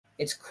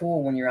it's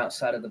cool when you're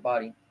outside of the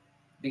body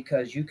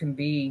because you can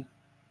be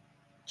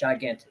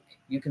gigantic.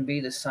 You can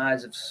be the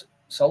size of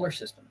solar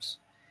systems,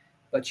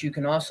 but you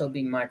can also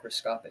be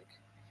microscopic.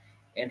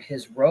 And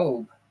his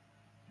robe,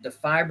 the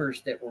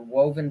fibers that were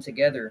woven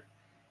together,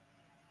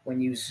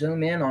 when you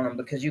zoom in on them,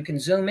 because you can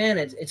zoom in,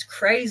 it's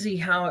crazy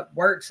how it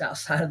works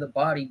outside of the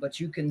body, but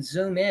you can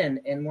zoom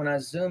in. And when I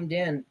zoomed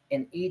in,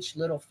 and each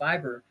little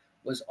fiber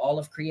was all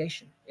of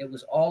creation, it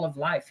was all of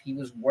life. He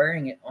was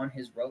wearing it on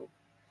his robe,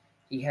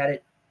 he had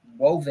it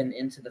woven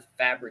into the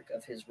fabric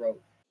of his robe.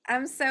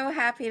 I'm so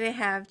happy to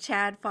have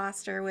Chad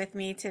Foster with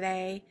me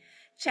today.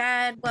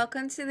 Chad,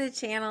 welcome to the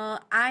channel.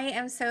 I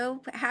am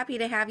so happy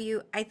to have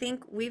you. I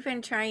think we've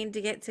been trying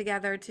to get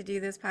together to do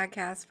this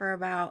podcast for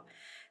about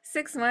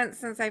 6 months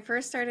since I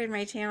first started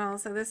my channel.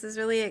 So this is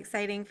really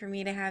exciting for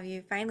me to have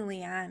you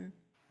finally on.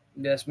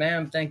 Yes,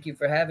 ma'am. Thank you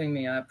for having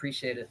me. I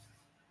appreciate it.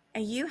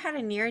 And you had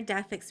a near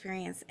death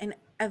experience and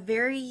a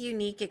very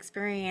unique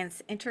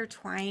experience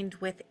intertwined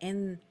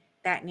within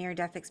that near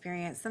death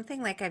experience,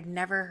 something like I've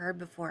never heard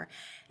before.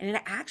 And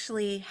it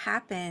actually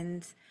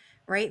happened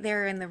right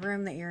there in the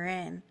room that you're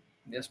in.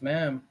 Yes,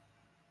 ma'am.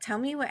 Tell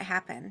me what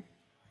happened.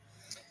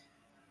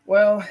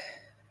 Well,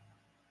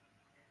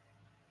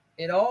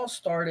 it all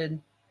started,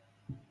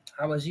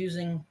 I was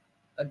using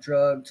a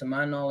drug, to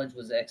my knowledge,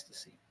 was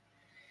ecstasy.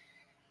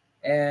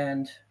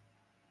 And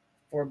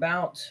for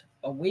about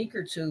a week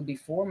or two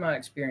before my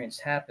experience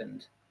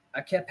happened,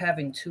 I kept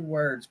having two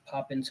words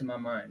pop into my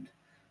mind: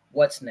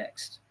 what's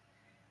next?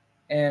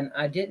 And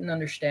I didn't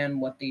understand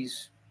what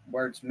these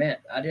words meant.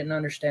 I didn't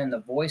understand the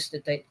voice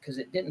that they, because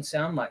it didn't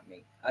sound like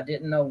me. I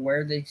didn't know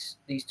where these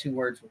two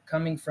words were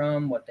coming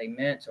from, what they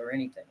meant, or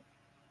anything.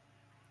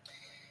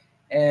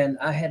 And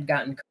I had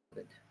gotten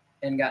COVID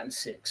and gotten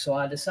sick, so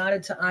I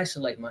decided to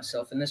isolate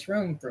myself in this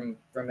room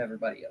from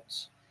everybody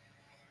else.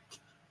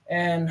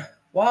 And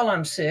while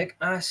I'm sick,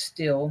 I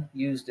still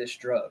use this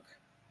drug.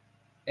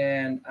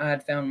 And I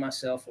had found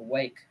myself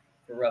awake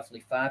for roughly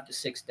 5 to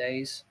 6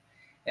 days,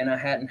 and I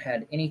hadn't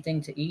had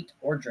anything to eat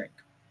or drink.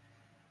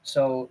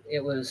 So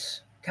it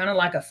was kind of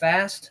like a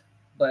fast,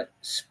 but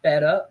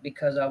sped up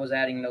because I was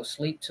adding no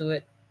sleep to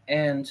it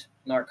and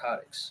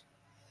narcotics.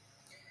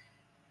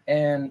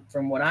 And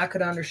from what I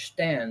could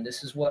understand,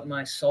 this is what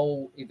my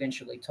soul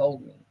eventually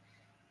told me,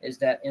 is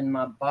that in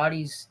my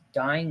body's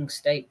dying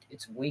state,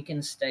 its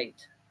weakened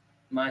state,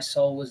 my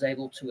soul was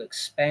able to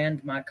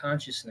expand my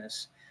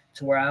consciousness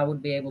to where I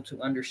would be able to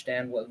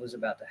understand what was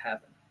about to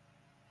happen.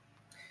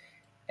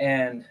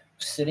 And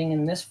sitting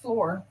in this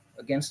floor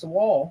against the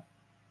wall,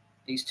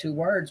 these two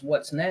words,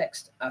 what's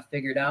next, I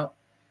figured out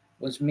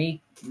was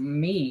me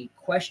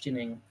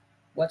questioning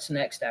what's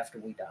next after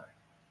we die.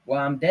 Well,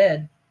 I'm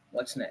dead,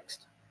 what's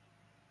next?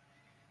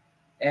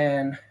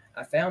 And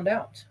I found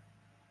out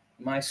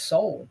my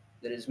soul,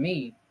 that is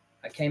me,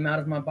 I came out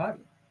of my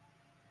body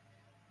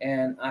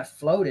and I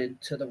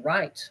floated to the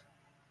right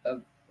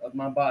of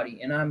my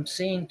body, and I'm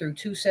seeing through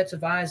two sets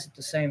of eyes at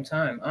the same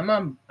time.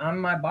 I'm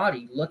my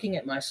body looking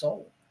at my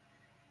soul,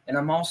 and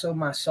I'm also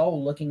my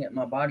soul looking at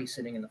my body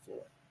sitting in the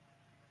floor.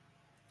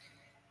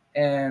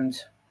 And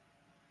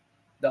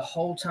the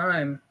whole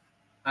time,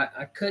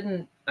 I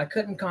couldn't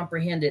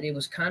comprehend it. It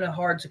was kind of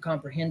hard to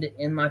comprehend it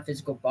in my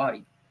physical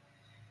body,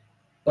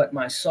 but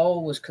my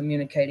soul was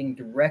communicating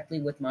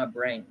directly with my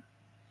brain.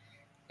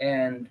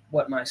 And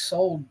what my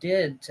soul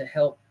did to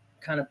help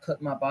kind of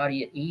put my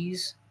body at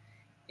ease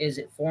is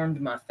it formed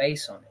my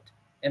face on it.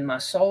 And my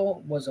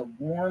soul was a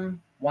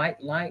warm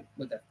white light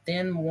with a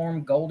thin,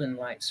 warm golden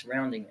light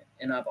surrounding it.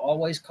 And I've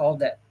always called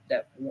that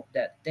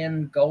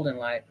thin golden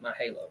light my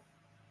halo.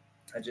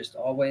 I just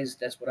always,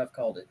 that's what I've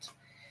called it.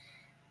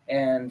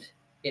 And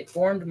it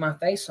formed my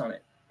face on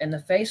it. And the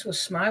face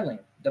was smiling.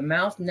 The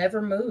mouth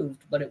never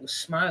moved, but it was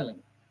smiling.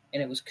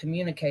 And it was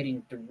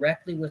communicating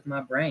directly with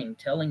my brain,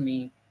 telling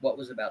me what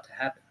was about to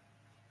happen.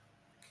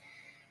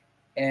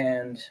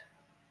 And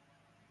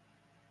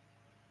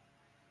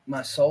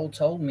my soul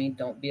told me,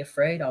 don't be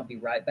afraid, I'll be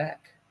right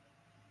back.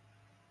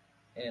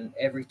 And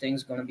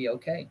everything's going to be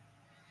okay.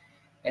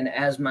 And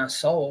as my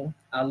soul,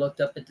 I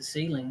looked up at the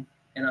ceiling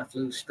and I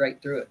flew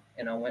straight through it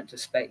and I went to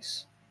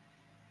space.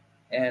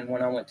 And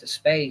when I went to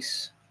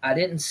space, I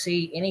didn't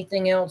see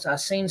anything else. I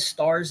seen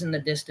stars in the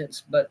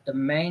distance, but the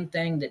main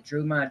thing that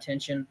drew my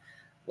attention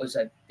was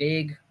a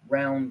big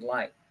round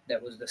light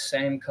that was the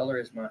same color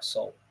as my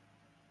soul.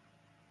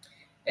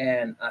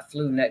 And I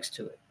flew next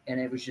to it, and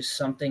it was just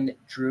something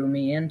that drew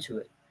me into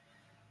it.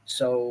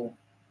 So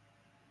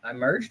I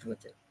merged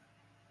with it.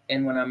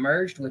 And when I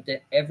merged with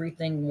it,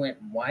 everything went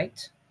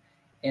white,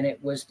 and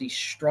it was the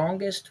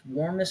strongest,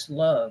 warmest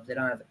love that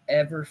I've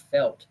ever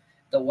felt.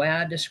 The way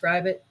I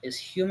describe it is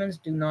humans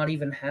do not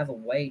even have a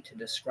way to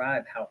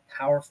describe how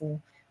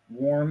powerful,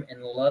 warm,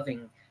 and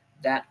loving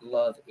that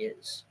love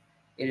is.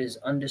 It is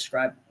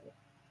undescribable.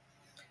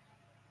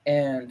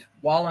 And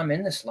while I'm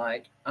in this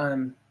light,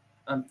 I'm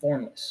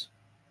formless.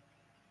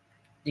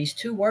 These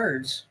two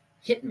words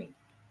hit me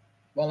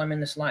while I'm in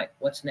this light.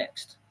 What's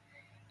next?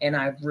 And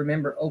I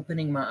remember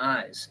opening my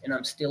eyes and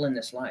I'm still in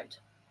this light.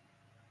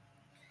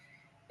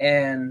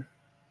 And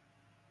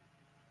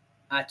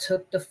I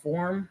took the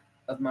form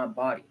of my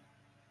body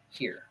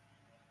here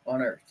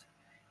on earth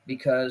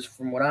because,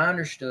 from what I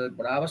understood,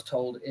 what I was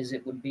told is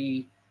it would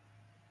be,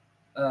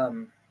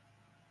 um,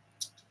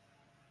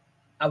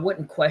 I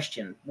wouldn't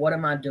question what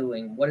am I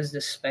doing? What is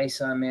this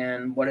space I'm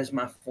in? What is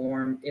my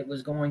form? It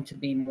was going to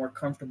be more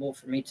comfortable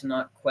for me to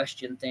not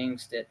question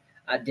things that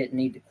I didn't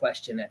need to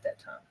question at that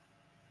time.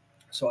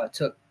 So I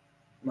took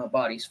my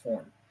body's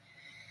form.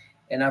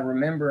 And I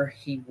remember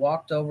he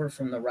walked over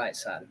from the right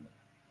side of me,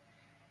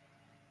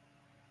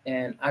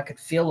 and I could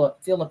feel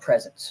a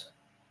presence.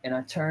 And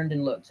I turned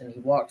and looked, and he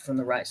walked from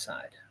the right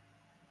side.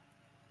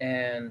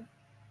 And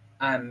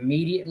I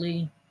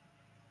immediately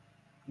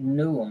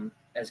knew him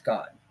as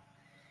God.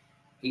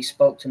 He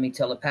spoke to me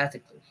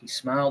telepathically. He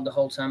smiled the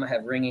whole time. I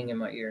have ringing in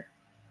my ear.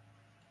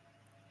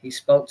 He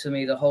spoke to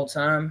me the whole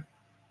time,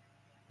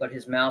 but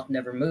his mouth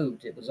never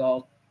moved. It was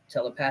all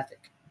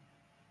telepathic.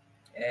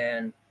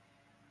 And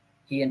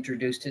he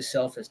introduced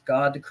himself as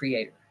God the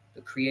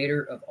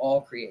creator of all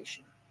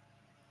creation.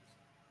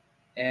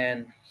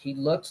 And he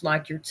looked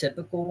like your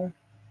typical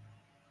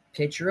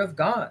picture of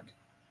God,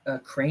 a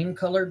cream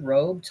colored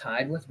robe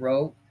tied with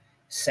rope,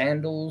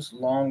 sandals,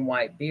 long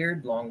white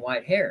beard, long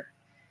white hair.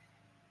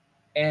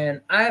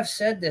 And I have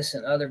said this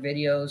in other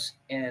videos,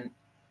 and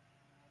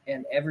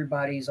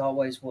everybody's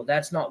always, well,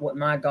 that's not what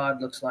my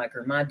God looks like,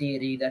 or my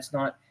deity. That's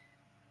not.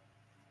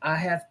 I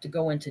have to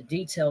go into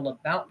detail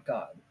about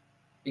God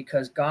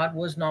because God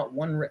was not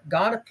one.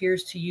 God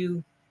appears to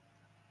you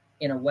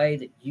in a way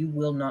that you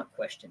will not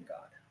question God.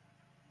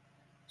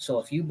 So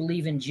if you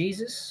believe in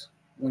Jesus,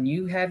 when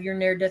you have your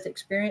near death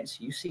experience,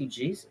 you see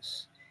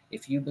Jesus.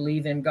 If you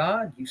believe in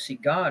God, you see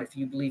God. If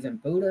you believe in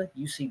Buddha,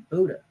 you see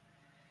Buddha.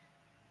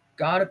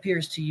 God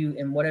appears to you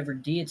in whatever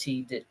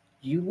deity that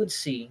you would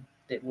see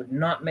that would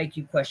not make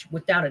you question.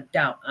 Without a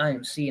doubt, I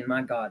am seeing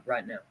my God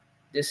right now.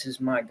 This is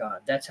my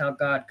God. That's how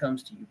God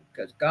comes to you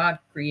because God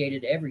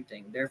created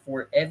everything.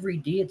 Therefore, every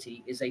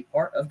deity is a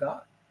part of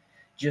God,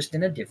 just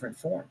in a different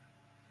form.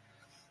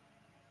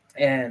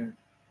 And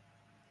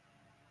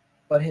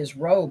but his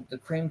robe, the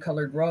cream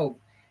colored robe,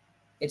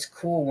 it's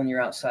cool when you're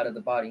outside of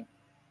the body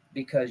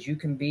because you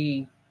can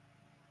be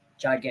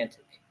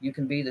gigantic. You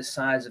can be the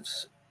size of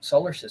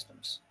solar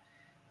systems,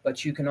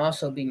 but you can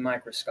also be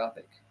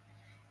microscopic.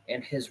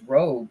 And his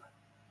robe,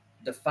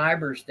 the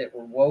fibers that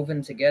were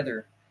woven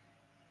together,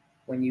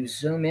 when you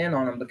zoom in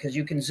on them, because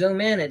you can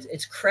zoom in,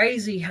 it's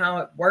crazy how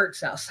it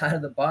works outside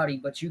of the body,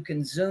 but you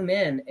can zoom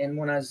in. And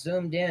when I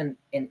zoomed in,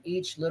 and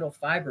each little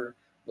fiber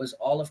was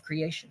all of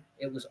creation,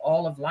 it was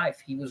all of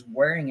life. He was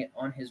wearing it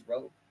on his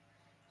robe,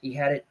 he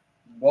had it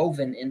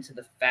woven into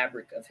the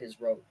fabric of his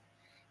robe.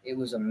 It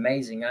was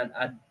amazing.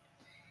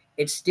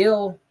 It's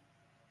still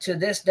to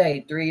this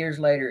day, 3 years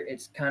later,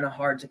 it's kind of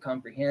hard to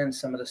comprehend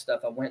some of the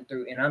stuff I went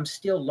through, and I'm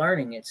still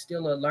learning. It's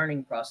still a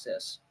learning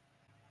process.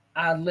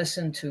 I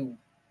listened to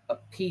a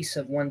piece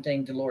of one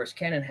thing Dolores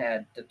Cannon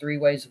had, the Three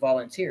Ways of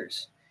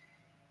Volunteers,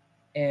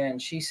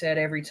 and she said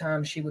every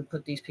time she would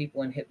put these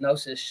people in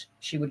hypnosis,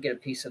 she would get a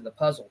piece of the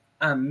puzzle.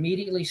 I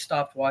immediately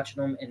stopped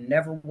watching them and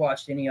never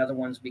watched any other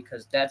ones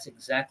because that's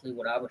exactly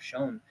what I was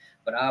shown,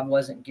 but I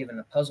wasn't given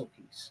a puzzle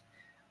piece.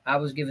 I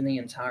was given the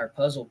entire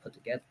puzzle put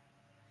together.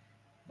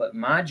 But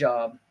my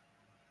job,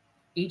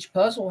 each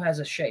puzzle has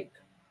a shape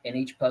and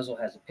each puzzle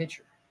has a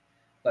picture.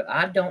 But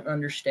I don't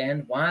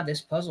understand why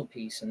this puzzle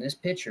piece and this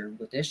picture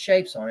with this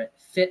shapes on it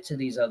fit to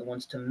these other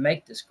ones to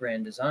make this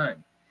grand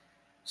design.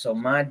 So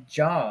my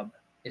job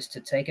is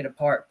to take it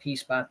apart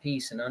piece by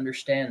piece and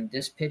understand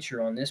this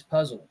picture on this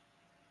puzzle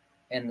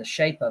and the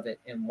shape of it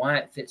and why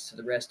it fits to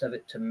the rest of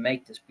it to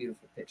make this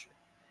beautiful picture.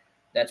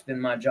 That's been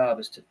my job,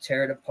 is to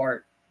tear it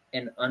apart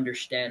and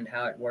understand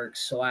how it works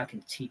so I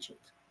can teach it.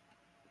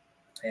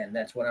 And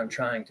that's what I'm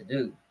trying to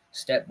do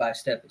step by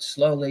step. It's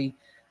slowly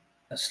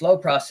a slow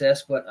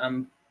process, but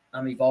I'm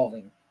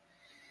evolving.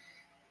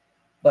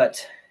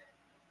 But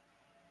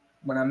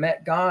when I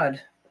met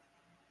God,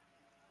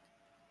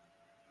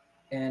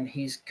 and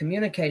he's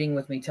communicating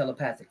with me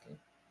telepathically,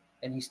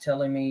 and he's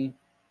telling me,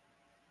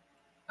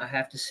 I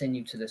have to send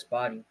you to this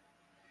body.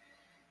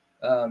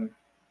 um,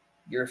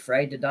 you're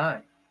afraid to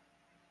die.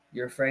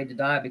 You're afraid to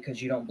die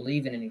because you don't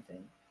believe in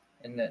anything.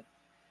 And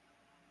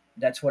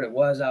that's what it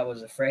was. I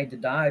was afraid to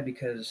die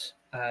because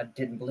I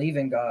didn't believe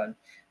in God.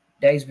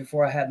 Days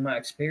before I had my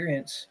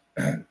experience,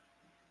 I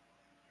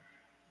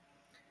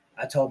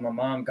told my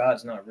mom,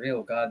 God's not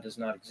real. God does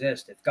not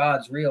exist. If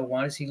God's real,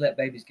 why does he let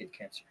babies get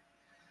cancer?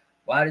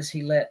 Why does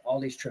he let all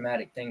these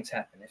traumatic things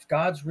happen? If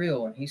God's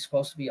real and he's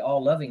supposed to be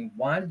all loving,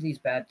 why did these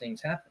bad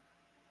things happen?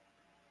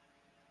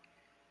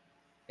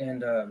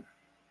 And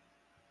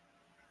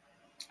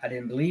I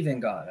didn't believe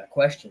in God. I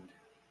questioned.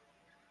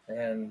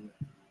 And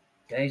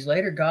days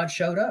later, God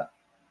showed up.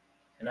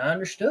 And I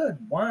understood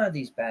why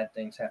these bad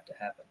things have to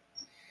happen.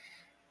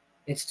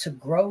 It's to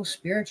grow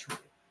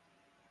spiritually,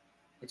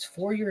 it's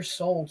for your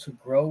soul to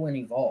grow and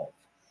evolve.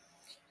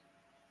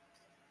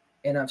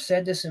 And I've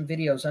said this in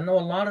videos. I know a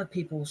lot of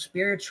people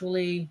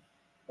spiritually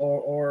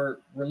or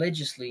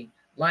religiously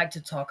like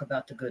to talk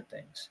about the good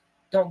things.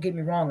 Don't get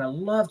me wrong, I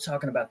love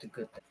talking about the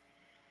good things.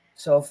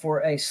 So,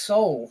 for a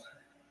soul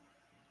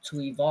to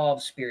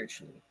evolve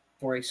spiritually,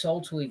 for a soul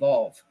to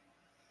evolve,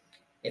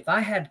 if I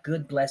had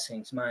good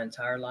blessings my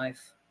entire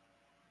life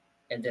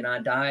and then I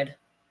died,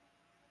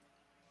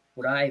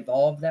 would I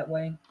evolve that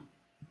way?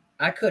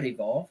 I could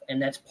evolve, and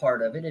that's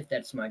part of it if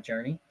that's my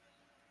journey.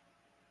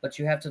 But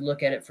you have to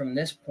look at it from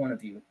this point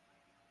of view.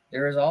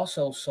 There is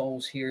also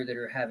souls here that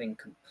are having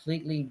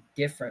completely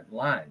different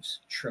lives,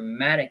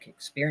 traumatic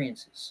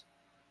experiences.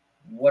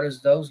 What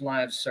does those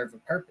lives serve a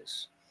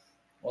purpose?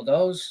 Well,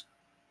 those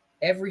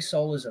every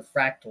soul is a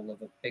fractal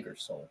of a bigger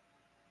soul.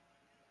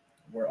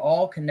 We're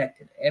all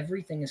connected.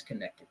 Everything is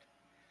connected.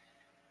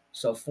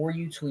 So for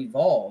you to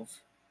evolve,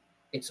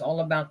 it's all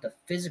about the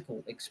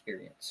physical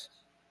experience.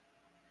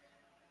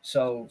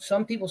 So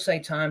some people say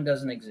time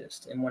doesn't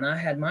exist. And when I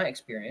had my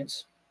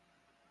experience,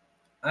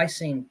 I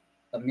seen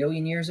a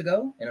million years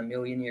ago and a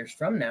million years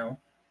from now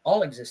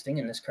all existing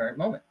in this current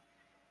moment.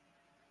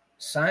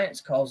 Science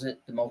calls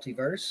it the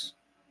multiverse.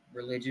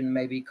 Religion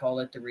maybe call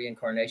it the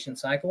reincarnation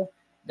cycle.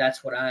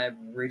 That's what I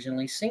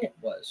originally seen it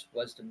was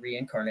the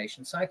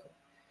reincarnation cycle.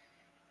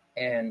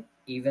 And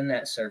even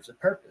that serves a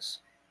purpose.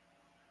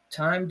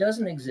 Time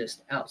doesn't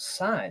exist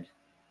outside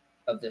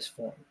of this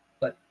form,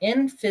 but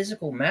in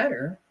physical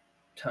matter,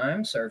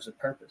 time serves a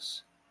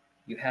purpose.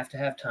 You have to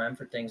have time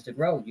for things to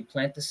grow. You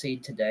plant the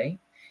seed today,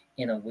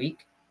 in a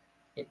week,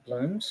 it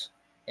blooms,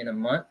 in a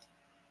month,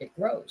 it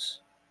grows,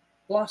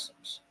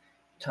 blossoms.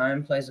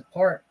 Time plays a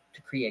part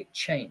to create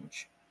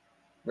change,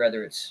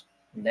 whether it's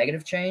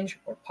negative change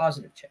or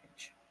positive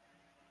change.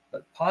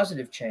 But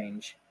positive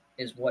change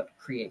is what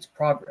creates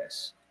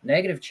progress.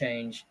 Negative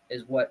change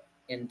is what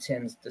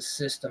intends the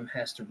system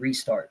has to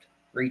restart,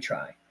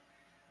 retry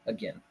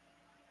again.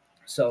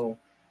 So,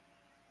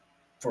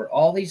 for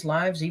all these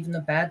lives, even the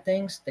bad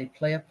things, they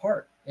play a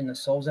part in the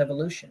soul's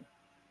evolution.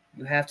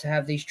 You have to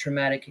have these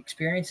traumatic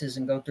experiences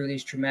and go through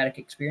these traumatic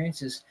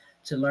experiences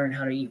to learn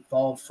how to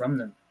evolve from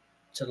them,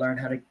 to learn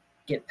how to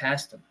get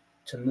past them,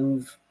 to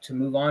move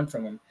on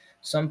from them.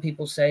 Some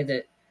people say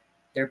that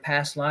their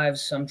past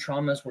lives, some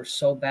traumas were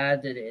so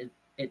bad that it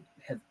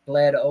have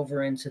bled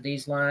over into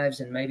these lives,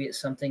 and maybe it's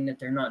something that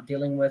they're not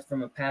dealing with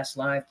from a past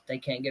life that they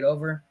can't get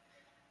over.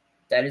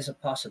 That is a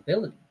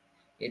possibility.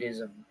 It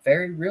is a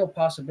very real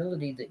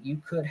possibility that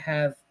you could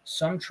have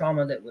some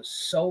trauma that was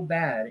so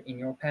bad in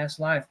your past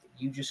life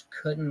that you just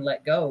couldn't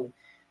let go,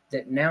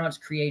 that now it's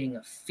creating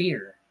a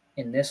fear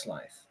in this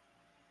life.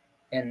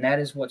 And that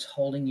is what's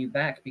holding you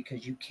back,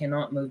 because you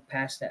cannot move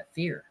past that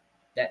fear.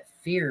 That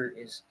fear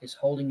is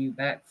holding you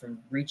back from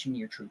reaching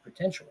your true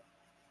potential.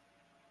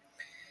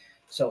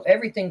 So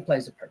everything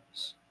plays a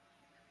purpose.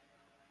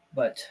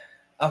 But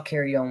I'll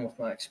carry on with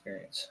my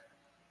experience.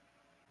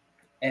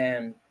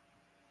 And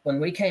when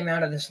we came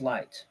out of this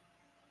light,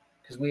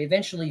 because we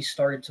eventually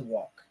started to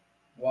walk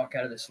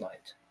out of this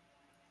light,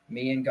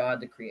 me and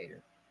God the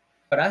Creator.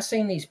 But I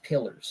seen these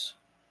pillars.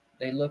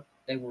 They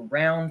were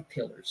round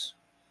pillars.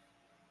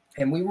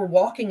 And we were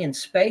walking in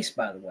space,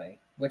 by the way,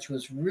 which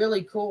was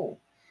really cool,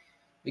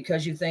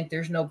 because you think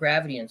there's no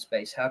gravity in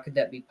space. How could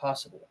that be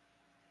possible?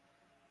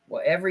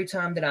 Well, every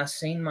time that I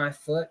seen my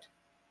foot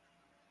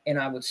and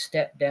I would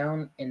step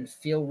down and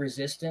feel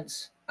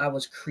resistance, I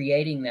was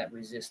creating that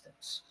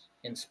resistance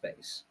in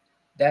space.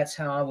 That's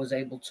how I was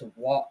able to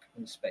walk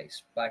in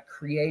space, by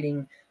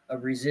creating a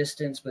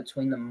resistance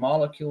between the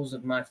molecules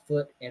of my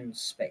foot and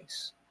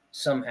space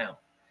somehow.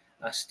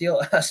 I still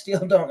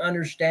don't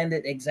understand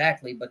it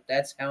exactly, but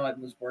that's how it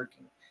was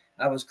working.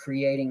 I was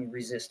creating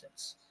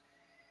resistance.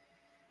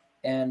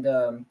 And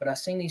but I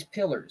seen these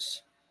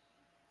pillars,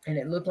 and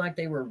it looked like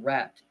they were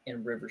wrapped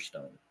in river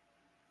stone,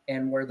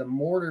 and where the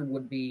mortar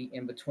would be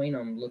in between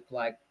them looked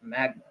like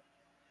magma.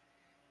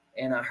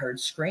 And I heard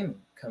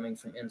screaming coming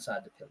from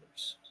inside the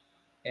pillars.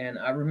 And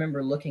I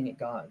remember looking at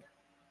God,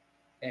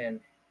 and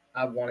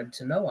I wanted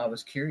to know. I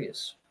was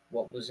curious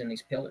what was in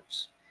these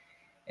pillars.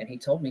 And he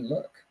told me,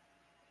 look,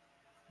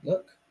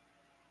 look.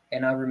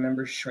 And I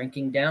remember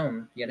shrinking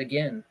down yet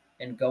again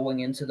and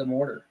going into the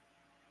mortar.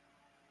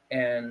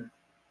 And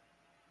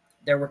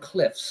there were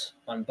cliffs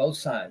on both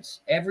sides.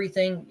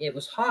 Everything, it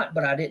was hot,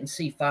 but I didn't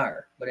see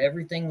fire. But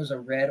everything was a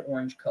red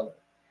orange color.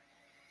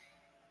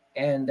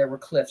 And there were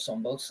cliffs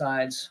on both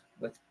sides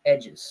with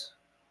edges.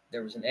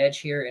 There was an edge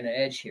here and an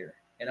edge here.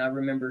 And I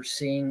remember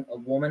seeing a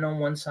woman on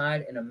one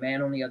side and a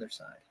man on the other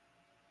side.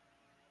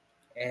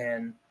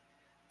 And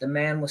the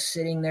man was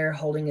sitting there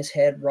holding his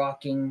head,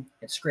 rocking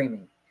and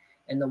screaming.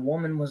 And the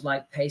woman was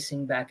like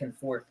pacing back and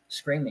forth,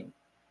 screaming.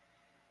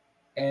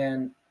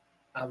 And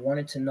I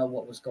wanted to know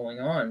what was going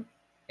on.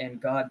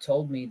 And God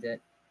told me that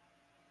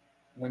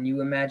when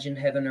you imagine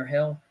heaven or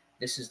hell,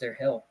 this is their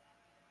hell.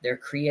 They're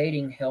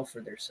creating hell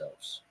for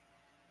themselves.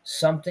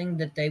 Something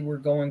that they were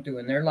going through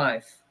in their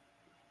life,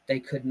 they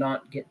could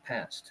not get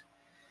past.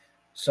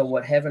 So,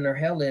 what heaven or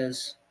hell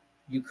is,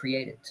 you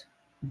create it.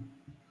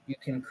 You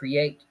can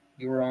create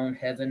your own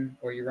heaven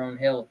or your own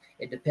hell.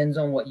 It depends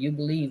on what you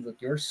believe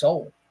with your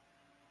soul,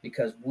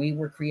 because we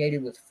were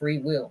created with free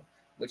will,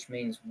 which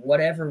means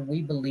whatever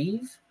we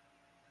believe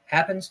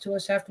happens to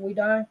us after we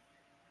die,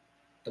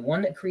 The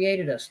one that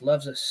created us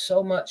loves us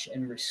so much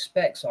and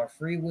respects our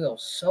free will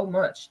so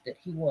much that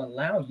he will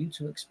allow you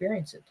to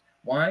experience it.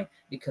 Why?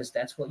 Because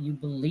that's what you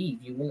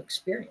believe you will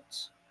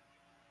experience.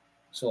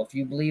 So if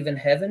you believe in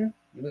heaven,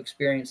 you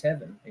experience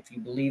heaven. If you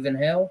believe in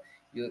hell,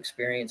 you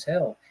experience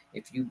hell.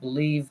 If you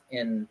believe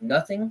in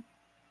nothing,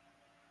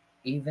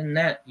 even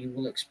that you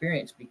will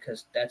experience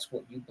because that's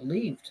what you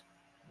believed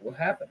will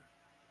happen.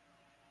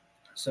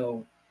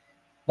 So,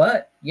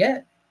 but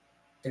yet,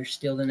 there's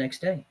still the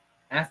next day.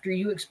 After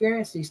you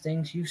experience these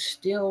things, you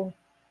still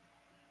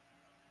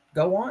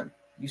go on.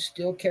 You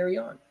still carry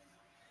on.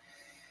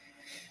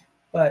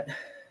 But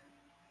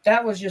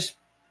that was just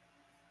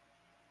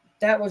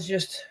that was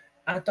just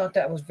I thought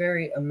that was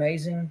very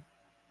amazing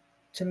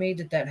to me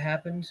that that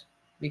happened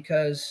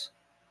because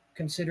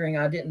considering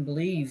I didn't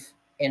believe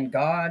in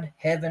God,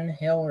 heaven,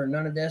 hell, or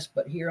none of this,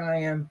 but here I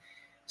am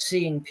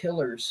seeing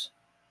pillars,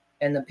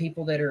 and the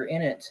people that are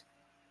in it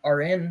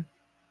are in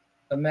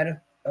a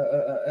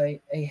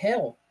a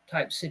hell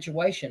type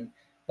situation,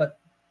 but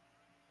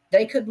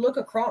they could look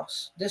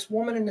across. This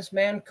woman and this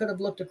man could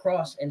have looked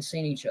across and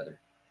seen each other,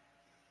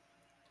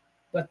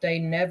 but they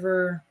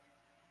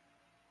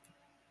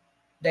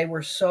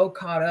were so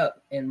caught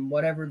up in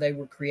whatever they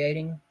were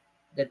creating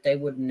that they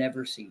would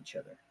never see each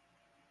other.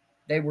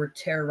 They were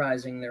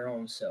terrorizing their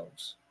own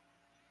selves.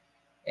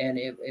 And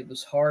it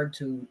was hard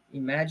to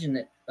imagine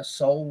that a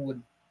soul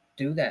would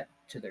do that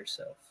to their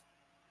self.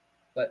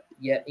 But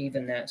yet,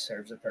 even that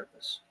serves a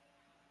purpose.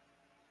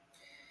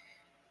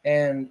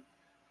 And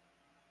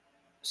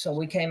so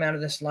we came out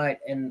of this light.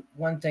 And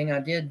one thing I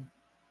did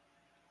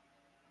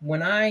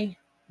when I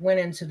went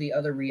into the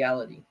other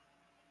reality,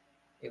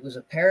 it was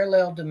a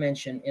parallel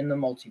dimension in the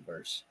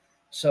multiverse.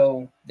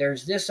 So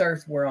there's this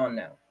earth we're on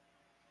now.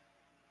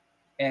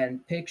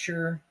 And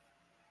picture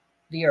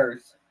the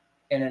earth,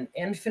 and an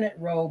infinite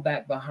row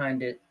back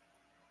behind it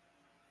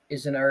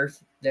is an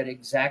earth that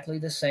exactly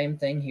the same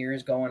thing here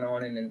is going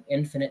on in an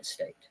infinite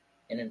state.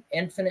 In an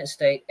infinite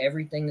state,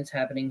 everything that's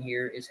happening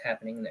here is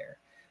happening there.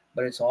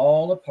 But it's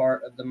all a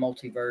part of the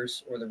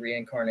multiverse or the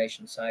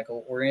reincarnation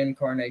cycle or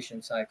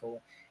incarnation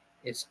cycle.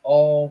 It's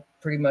all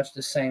pretty much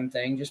the same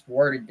thing, just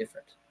worded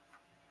different.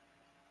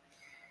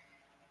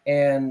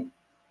 And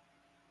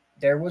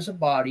there was a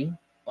body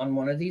on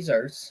one of these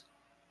earths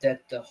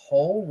that the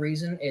whole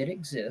reason it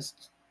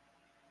exists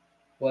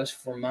was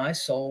for my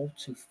soul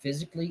to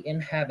physically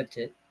inhabit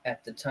it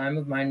at the time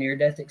of my near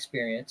death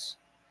experience,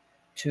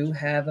 to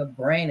have a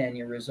brain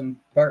aneurysm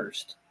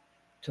burst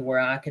to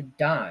where I could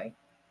die.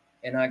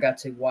 And I got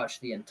to watch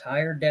the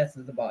entire death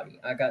of the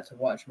body. I got to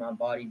watch my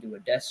body do a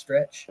death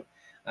stretch.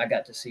 I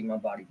got to see my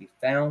body be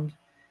found.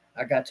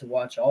 I got to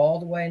watch all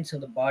the way until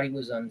the body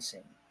was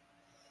unseen.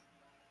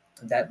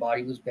 That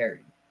body was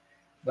buried.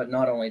 But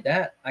not only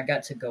that, I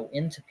got to go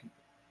into people.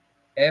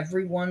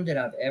 Everyone that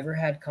I've ever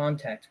had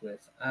contact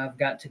with, I've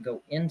got to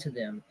go into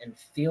them and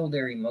feel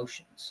their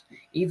emotions,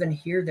 even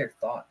hear their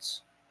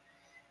thoughts.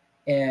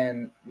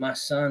 And my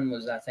son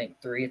was, I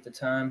think, 3 at the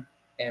time.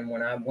 And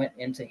when I went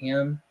into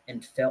him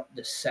and felt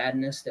the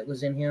sadness that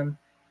was in him,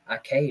 I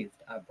caved.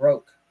 I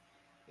broke.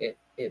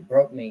 It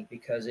broke me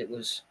because it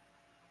was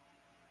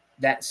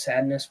that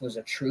sadness was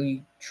a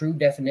true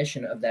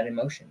definition of that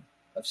emotion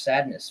of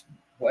sadness.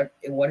 What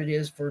it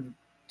is for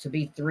to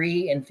be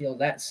 3 and feel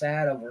that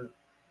sad over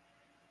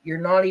you're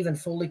not even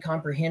fully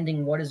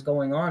comprehending what is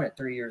going on at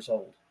 3 years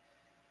old.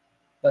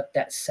 But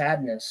that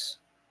sadness,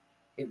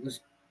 it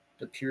was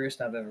the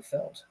purest I've ever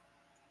felt.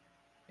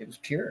 It was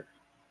pure.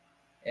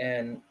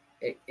 And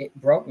it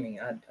broke me.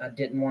 I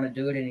didn't want to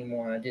do it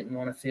anymore. I didn't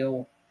want to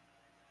feel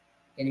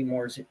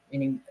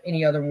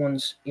any other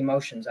one's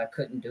emotions. I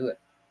couldn't do it.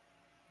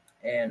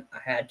 And I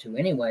had to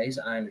anyways.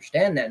 I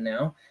understand that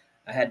now.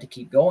 I had to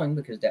keep going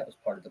because that was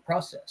part of the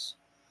process.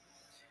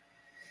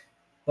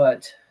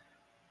 But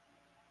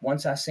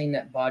once I seen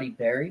that body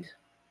buried,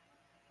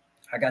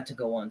 I got to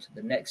go on to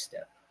the next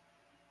step.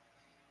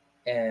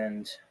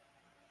 And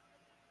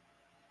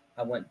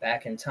I went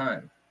back in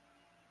time.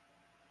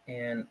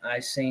 And I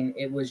seen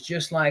it was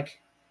just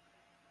like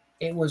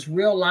it was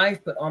real life,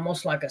 but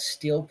almost like a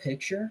still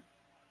picture.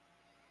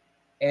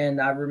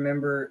 And I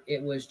remember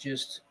it was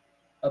just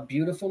a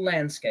beautiful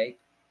landscape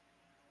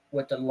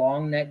with a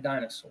long necked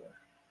dinosaur.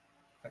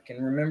 I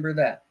can remember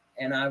that.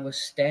 And I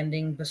was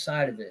standing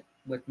beside of it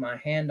with my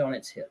hand on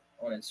its hip,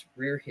 on its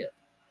rear hip.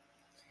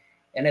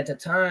 And at the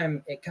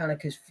time, it kind of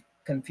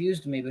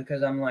confused me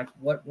because I'm like,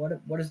 what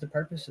is the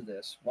purpose of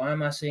this? Why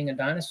am I seeing a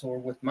dinosaur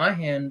with my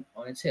hand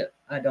on its hip?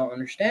 I don't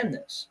understand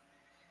this.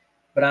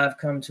 But I've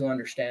come to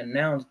understand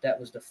now that that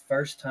was the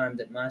first time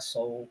that my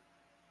soul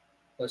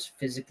was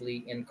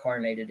physically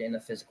incarnated in a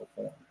physical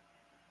form,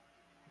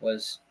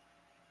 was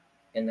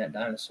in that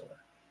dinosaur.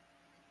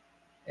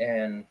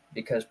 And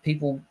because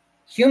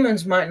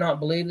humans might not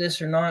believe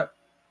this or not,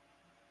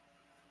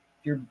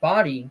 your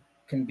body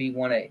can be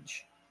one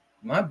age.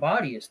 My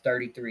body is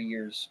 33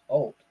 years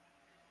old,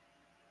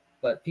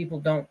 but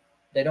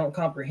they don't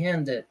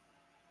comprehend that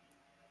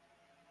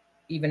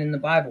even in the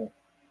Bible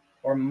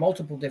or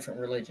multiple different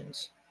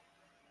religions,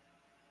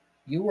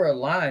 You were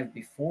alive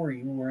before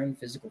you were in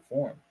physical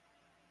form.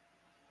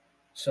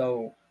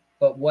 So,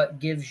 but what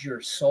gives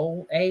your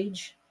soul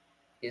age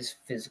is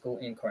physical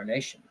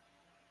incarnation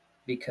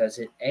because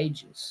it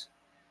ages.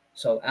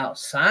 So,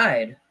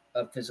 outside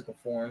of physical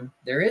form,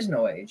 there is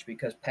no age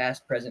because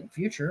past, present,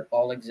 future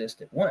all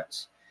exist at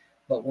once.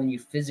 But when you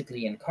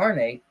physically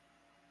incarnate,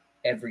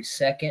 every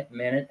second,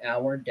 minute,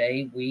 hour,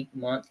 day, week,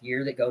 month,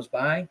 year that goes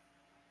by,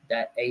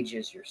 that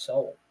ages your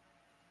soul.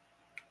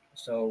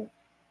 So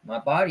my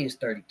body is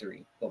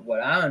 33, but what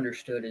I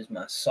understood is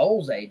my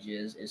soul's age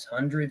is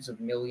hundreds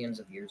of millions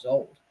of years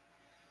old.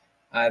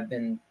 I've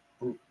been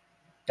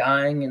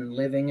dying and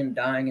living and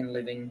dying and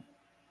living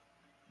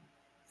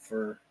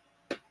for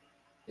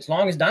as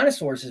long as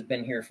dinosaurs has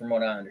been here from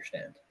what I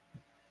understand.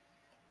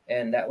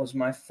 And that was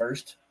my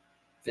first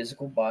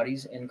physical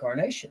body's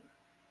incarnation.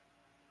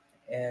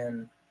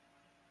 And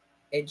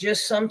it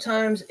just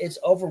sometimes it's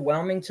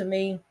overwhelming to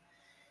me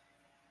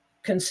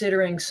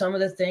considering some of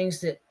the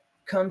things that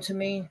come to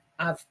me.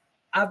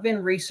 I've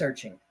been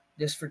researching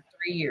this for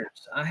 3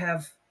 years. I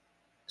have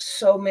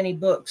so many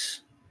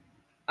books.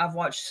 I've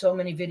watched so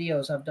many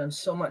videos. I've done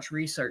so much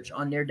research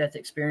on near death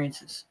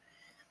experiences.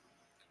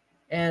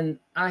 And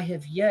I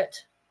have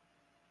yet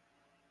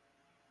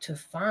to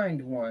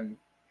find one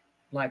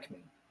like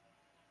me.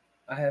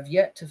 I have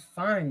yet to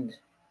find,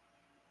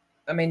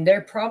 I mean,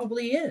 there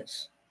probably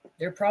is.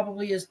 There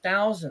probably is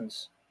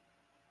thousands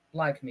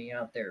like me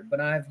out there, but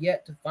I have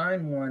yet to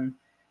find one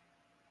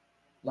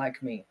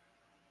like me.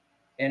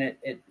 And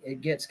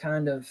it gets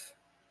kind of,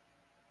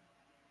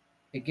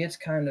 it gets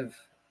kind of,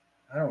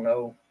 I don't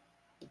know,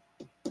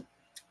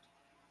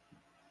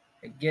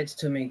 it gets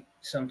to me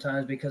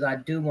sometimes because I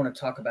do want to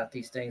talk about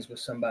these things with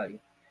somebody.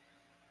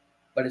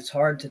 But it's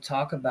hard to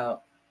talk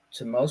about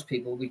to most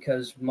people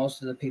because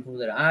most of the people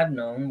that I've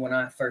known when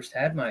I first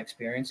had my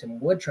experience and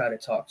would try to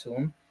talk to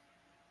them,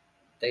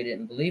 they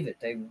didn't believe it.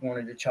 They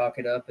wanted to chalk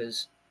it up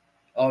as,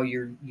 oh,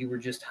 you were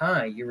just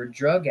high, you're a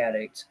drug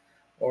addict,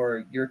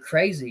 or you're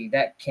crazy.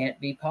 That can't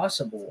be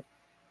possible.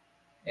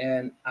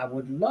 And I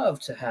would love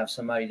to have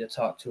somebody to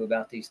talk to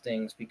about these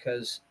things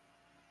because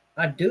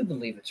I do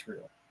believe it's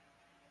real.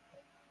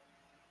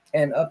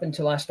 And up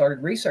until I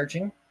started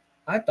researching,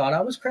 I thought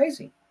I was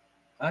crazy.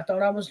 I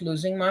thought I was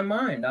losing my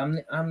mind.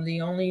 I'm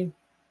the only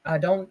I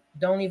don't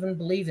even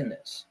believe in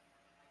this.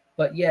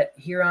 But yet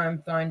here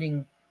I'm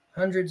finding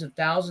hundreds of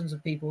thousands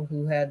of people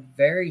who had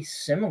very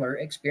similar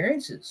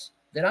experiences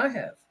that I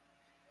have.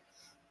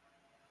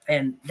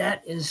 And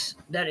that is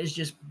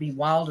just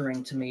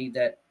bewildering to me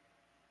that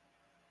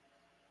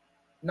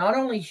not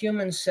only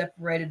humans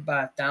separated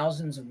by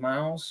thousands of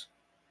miles,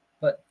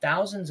 but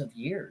thousands of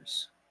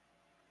years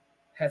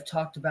have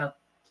talked about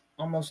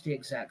almost the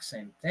exact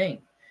same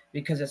thing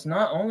because it's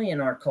not only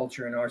in our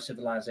culture and our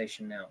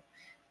civilization now.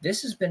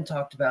 This has been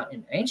talked about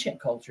in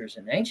ancient cultures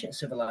and ancient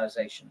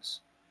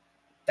civilizations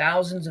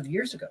thousands of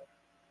years ago.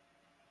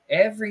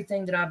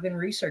 Everything that I've been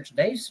researched,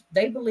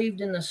 they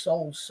believed in the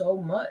soul so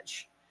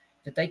much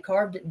that they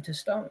carved it into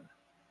stone.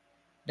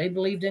 They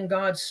believed in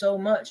God so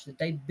much that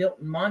they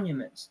built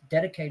monuments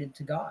dedicated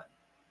to God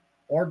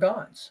or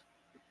gods.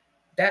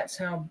 That's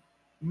how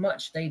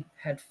much they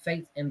had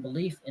faith and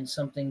belief in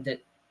something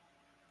that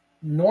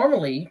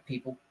normally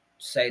people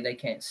say they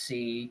can't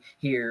see,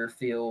 hear,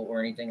 feel, or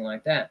anything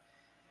like that.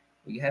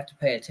 But you have to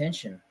pay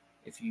attention.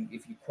 If you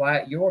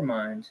quiet your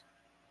mind,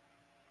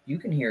 you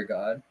can hear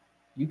God.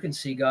 You can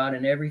see God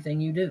in everything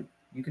you do.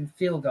 You can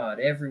feel God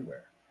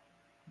everywhere.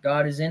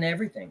 God is in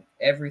everything.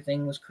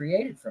 Everything was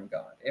created from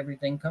God.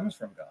 Everything comes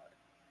from God.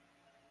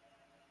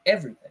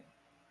 Everything.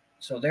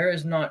 So there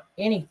is not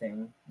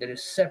anything that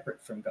is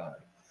separate from God.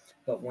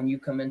 But when you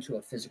come into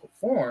a physical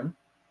form,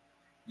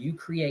 you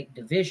create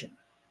division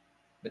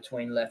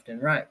between left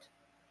and right.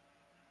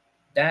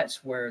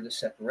 That's where the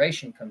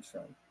separation comes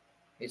from.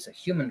 It's a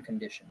human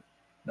condition,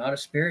 not a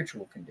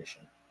spiritual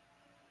condition.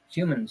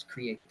 Humans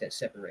create that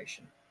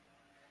separation,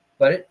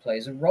 but it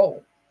plays a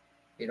role.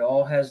 It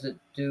all has to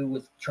do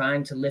with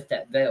trying to lift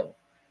that veil,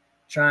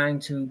 trying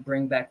to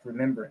bring back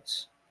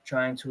remembrance,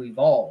 trying to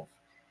evolve.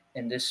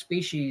 And this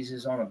species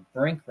is on a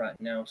brink right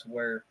now to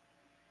where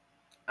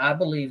I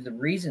believe the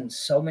reason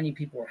so many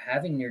people are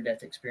having near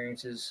death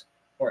experiences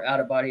or out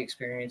of body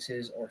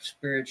experiences or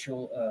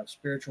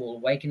spiritual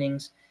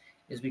awakenings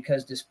is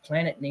because this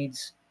planet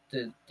needs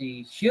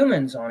the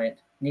humans on it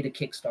need a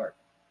kickstart.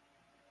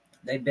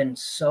 They've been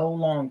so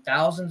long,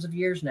 thousands of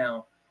years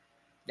now,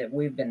 that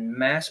we've been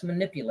mass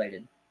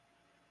manipulated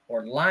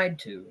or lied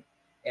to,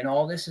 and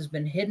all this has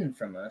been hidden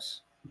from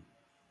us.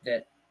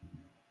 That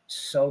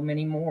so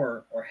many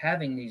more are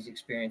having these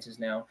experiences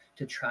now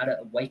to try to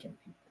awaken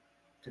people,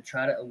 to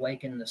try to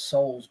awaken the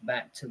souls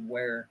back to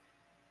where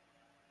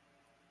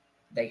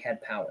they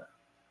had power.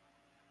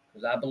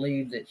 Because I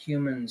believe that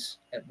humans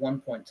at one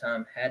point in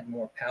time had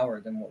more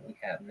power than what we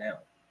have now.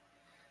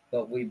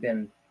 But we've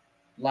been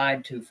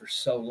lied to for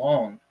so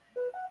long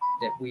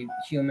that we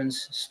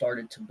humans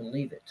started to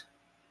believe it.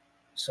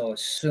 So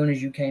as soon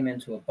as you came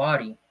into a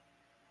body,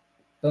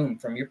 boom,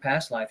 from your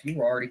past life, you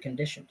were already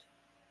conditioned.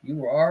 You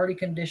were already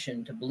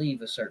conditioned to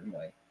believe a certain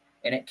way.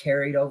 and it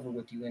carried over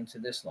with you into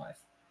this life,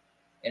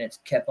 and it's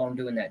kept on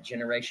doing that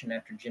generation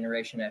after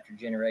generation after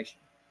generation.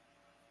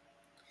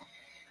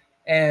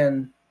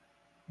 And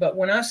but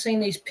when I seen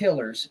these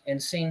pillars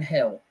and seen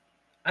hell,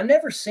 I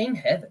never seen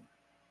heaven.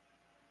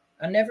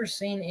 I never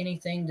seen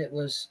anything that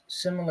was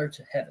similar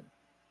to heaven.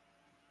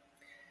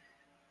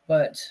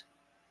 But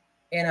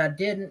and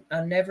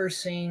I never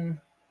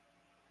seen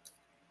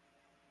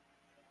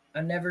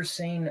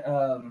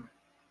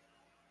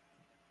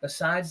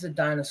besides the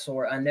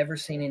dinosaur, I never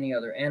seen any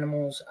other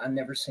animals. I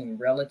never seen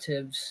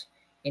relatives,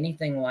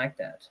 anything like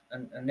that.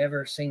 I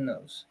never seen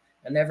those.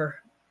 I never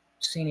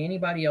seen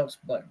anybody else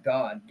but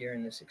God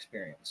during this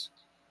experience.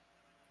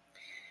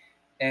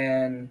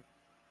 And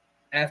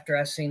after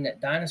I seen that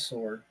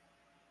dinosaur,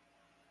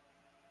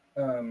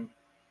 um,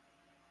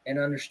 and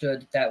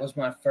understood that that was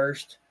my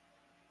first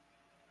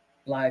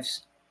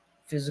life's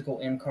physical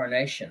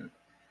incarnation,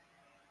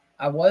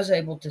 I was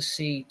able to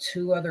see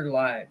two other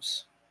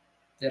lives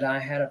that I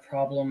had a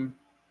problem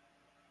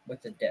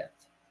with the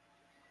death.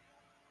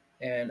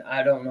 And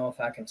I don't know if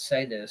I can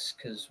say this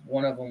because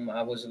one of them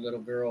I was a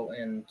little girl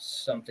and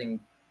something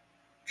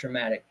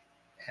traumatic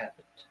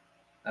happened.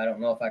 I don't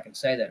know if I can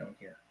say that on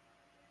here.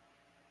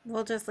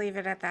 We'll just leave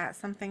it at that.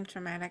 Something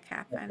traumatic Okay,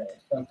 happened.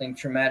 something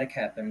traumatic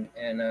happened,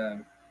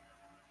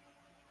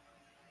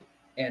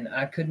 and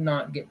I could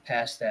not get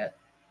past that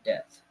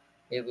death.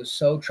 It was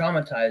so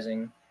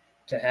traumatizing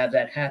to have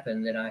that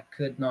happen that I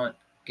could not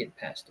get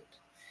past it.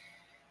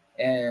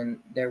 And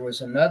there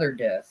was another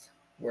death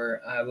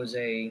where I was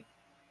a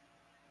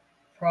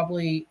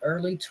probably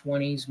early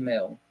 20s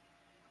male,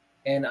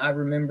 and I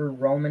remember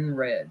Roman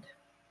red.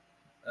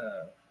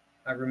 Uh,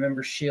 I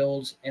remember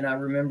shields, and I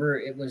remember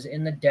it was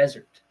in the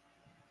desert,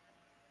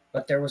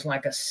 but there was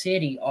like a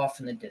city off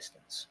in the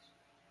distance.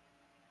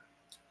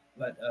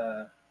 But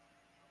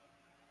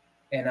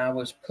and I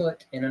was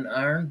put in an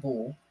iron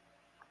bull,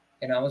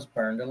 and I was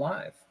burned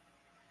alive,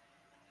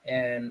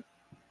 and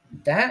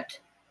that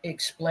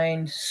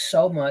explained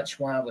so much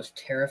why I was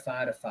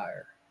terrified of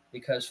fire,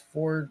 because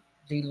for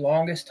the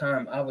longest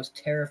time I was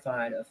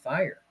terrified of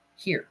fire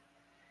here,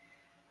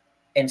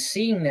 and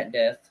seeing that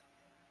death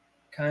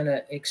kind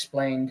of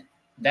explained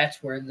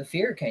that's where the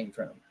fear came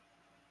from,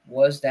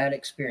 was that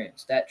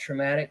experience, that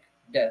traumatic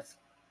death,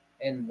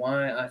 and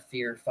why I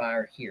fear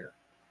fire here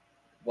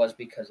was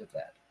because of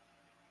that.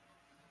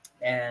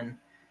 And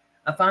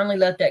I finally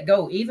let that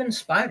go. Even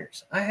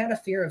spiders, I had a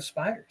fear of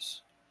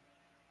spiders,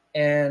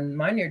 and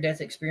my near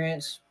death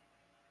experience,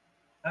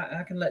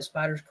 I can let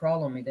spiders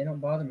crawl on me, they don't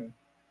bother me.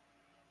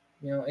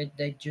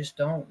 They just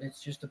don't.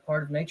 It's just a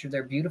part of nature.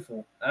 They're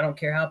beautiful. I don't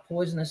care how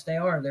poisonous they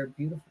are, they're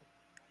beautiful.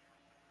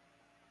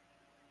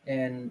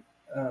 And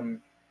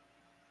um,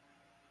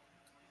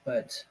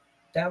 but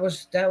that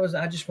was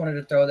I just wanted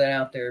to throw that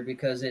out there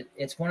because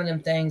it's one of them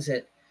things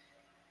that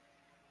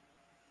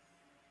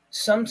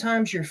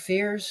sometimes your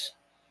fears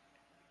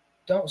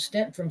don't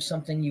stem from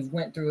something you've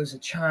went through as a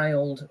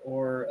child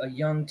or a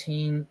young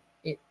teen.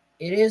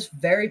 It is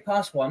very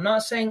possible. I'm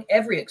not saying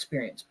every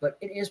experience, but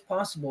it is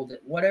possible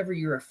that whatever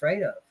you're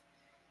afraid of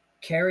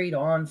carried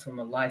on from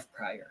a life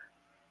prior.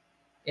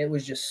 It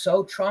was just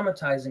so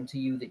traumatizing to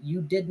you that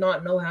you did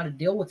not know how to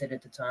deal with it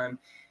at the time.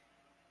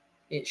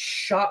 It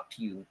shocked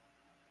you,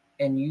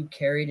 and you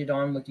carried it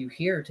on with you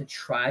here to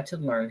try to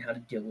learn how to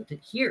deal with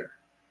it here.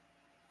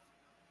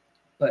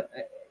 But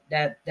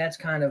that's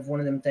kind of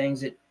one of them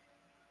things that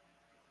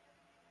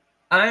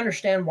I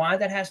understand why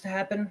that has to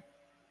happen.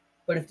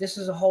 But if this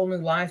is a whole new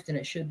life, then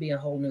it should be a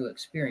whole new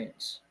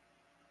experience.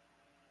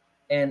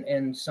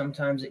 And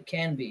sometimes it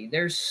can be.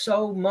 There's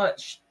so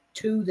much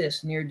to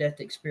this near death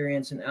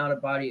experience and out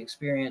of body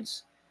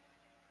experience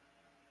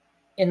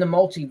in the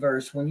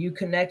multiverse. When you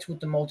connect with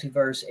the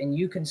multiverse and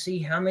you can see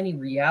how many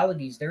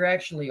realities there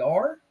actually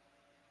are,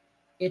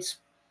 it's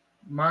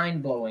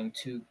mind blowing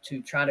to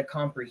try to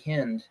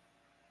comprehend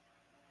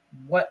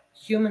what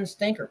humans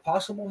think are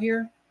possible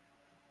here.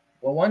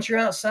 Well, once you're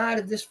outside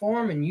of this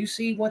form and you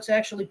see what's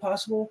actually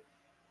possible,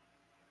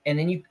 and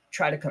then you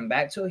try to come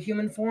back to a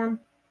human form,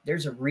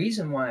 there's a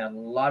reason why a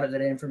lot of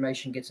that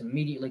information gets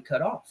immediately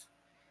cut off,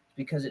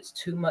 because it's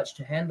too much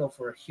to handle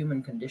for a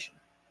human condition.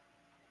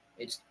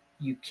 It's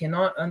You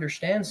cannot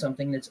understand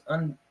something that's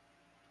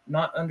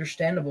not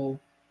understandable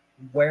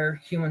where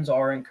humans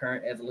are in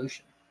current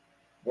evolution,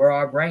 where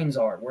our brains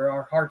are, where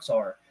our hearts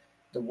are,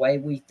 the way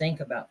we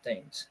think about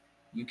things.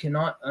 You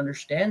cannot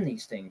understand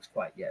these things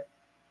quite yet.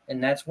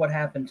 And that's what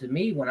happened to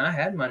me when I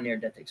had my near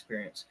death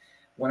experience.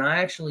 When I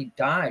actually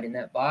died in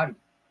that body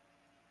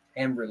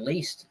and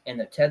released, and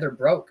the tether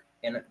broke.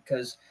 And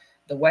because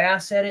the way I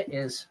said it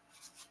is,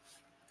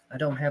 I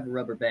don't have a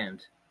rubber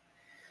band,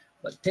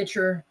 but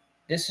picture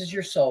this is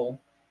your soul,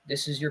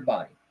 this is your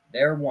body.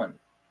 They're one.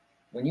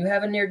 When you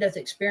have a near death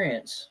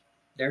experience,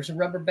 there's a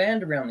rubber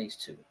band around these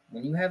two.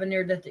 When you have a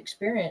near death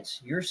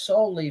experience, your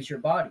soul leaves your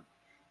body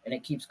and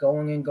it keeps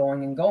going and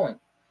going and going.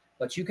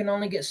 But you can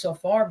only get so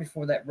far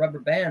before that rubber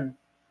band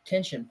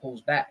tension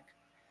pulls back.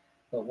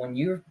 But when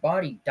your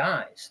body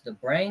dies, the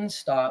brain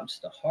stops,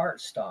 the heart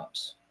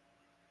stops,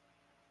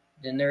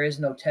 then there is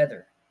no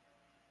tether.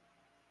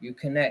 You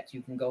connect.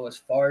 You can go as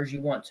far as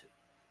you want to.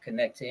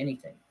 Connect to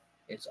anything.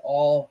 It's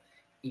all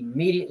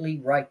immediately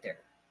right there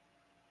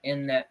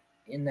in that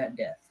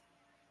death.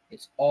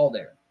 It's all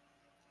there.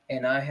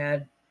 And I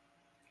had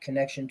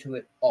connection to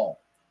it all.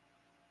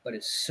 But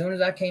as soon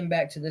as I came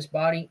back to this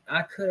body,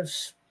 I could have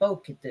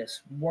spoke at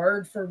this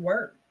word for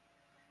word.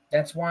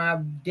 That's why I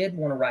did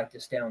want to write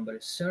this down. But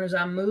as soon as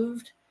I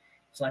moved,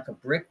 it's like a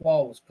brick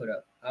wall was put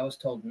up. I was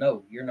told,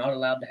 no, you're not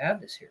allowed to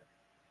have this here.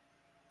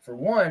 For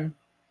one,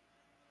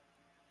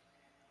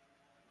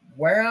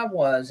 where I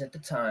was at the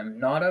time,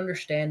 not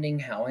understanding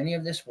how any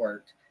of this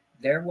worked,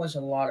 there was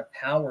a lot of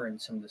power in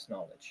some of this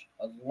knowledge.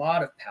 A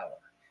lot of power.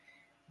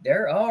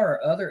 There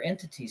are other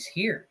entities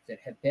here that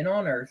have been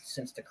on Earth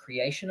since the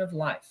creation of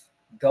life,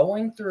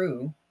 going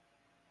through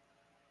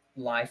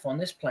life on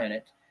this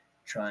planet,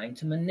 trying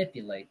to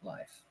manipulate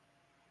life,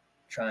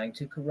 trying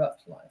to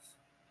corrupt life.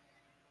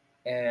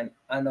 And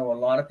I know a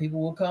lot of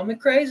people will call me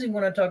crazy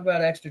when I talk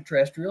about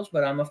extraterrestrials,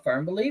 but I'm a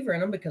firm believer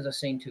in them because I've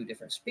seen two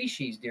different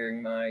species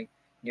during my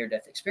near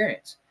death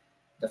experience.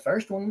 The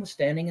first one was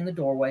standing in the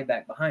doorway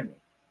back behind me.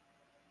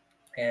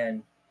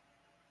 And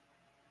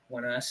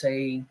when I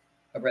say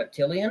a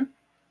reptilian,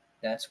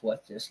 that's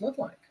what this looked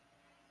like.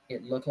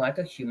 It looked like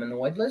a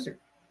humanoid lizard,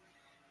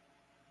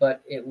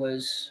 but it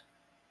was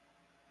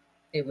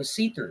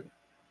see-through.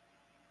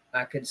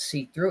 I could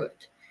see through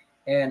it.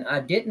 And I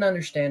didn't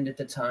understand at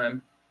the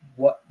time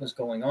what was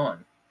going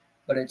on.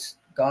 But it's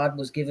God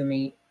was giving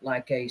me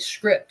like a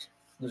script,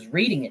 was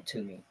reading it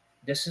to me.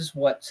 This is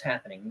what's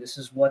happening. This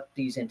is what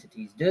these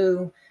entities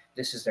do.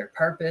 This is their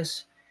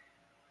purpose.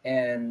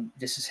 And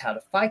this is how to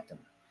fight them.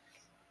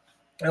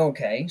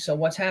 Okay, so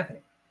what's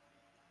happening?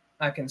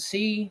 I can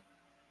see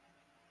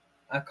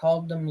I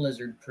called them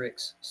lizard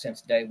pricks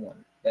since day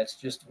one. That's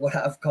just what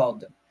I've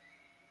called them.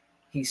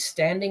 He's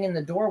standing in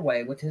the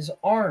doorway with his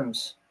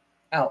arms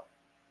out,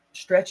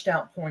 stretched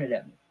out, pointed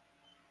at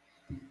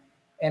me.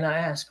 And I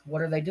ask,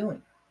 what are they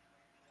doing?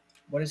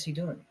 What is he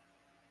doing?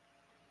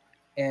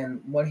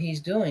 And what he's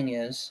doing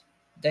is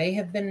they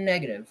have been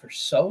negative for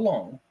so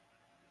long,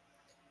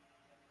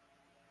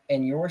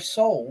 and your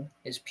soul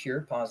is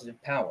pure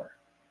positive power.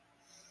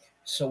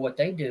 So what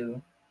they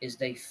do is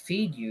they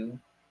feed you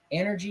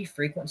energy,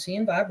 frequency,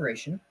 and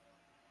vibration,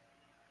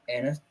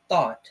 and a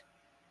thought,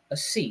 a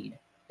seed.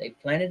 They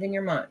plant it in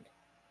your mind.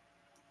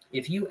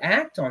 If you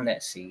act on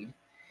that seed,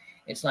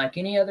 it's like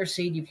any other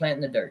seed you plant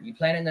in the dirt. You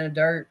plant it in the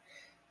dirt,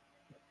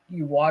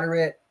 you water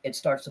it, it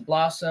starts to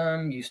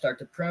blossom, you start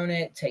to prune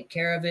it, take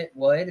care of it.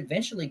 Well, it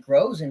eventually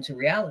grows into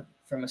reality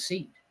from a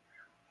seed.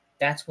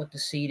 That's what the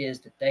seed is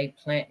that they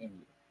plant in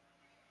you.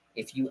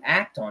 If you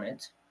act on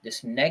it,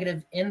 this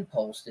negative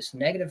impulse, this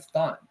negative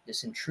thought,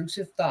 this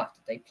intrusive thought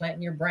that they plant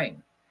in your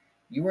brain,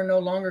 you are no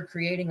longer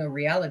creating a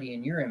reality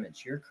in your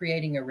image. You're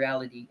creating a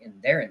reality in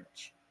their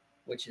image,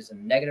 which is a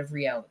negative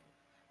reality.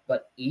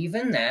 But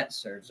even that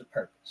serves a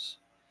purpose.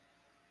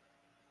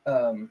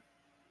 Um,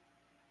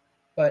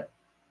 but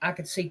I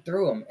could see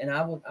through him, and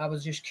I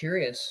was just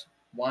curious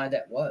why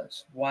that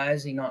was. Why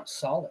is he not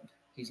solid?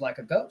 He's like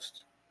a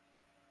ghost.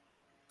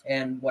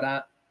 And what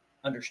I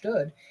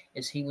understood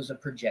is he was a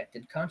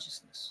projected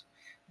consciousness.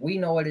 We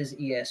know it as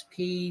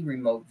ESP,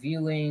 remote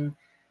viewing,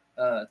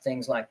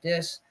 things like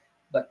this,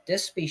 but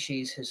this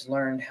species has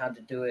learned how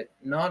to do it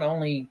not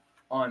only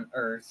on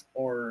Earth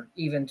or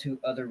even to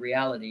other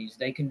realities.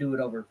 They can do it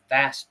over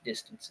vast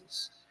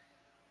distances,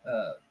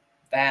 uh,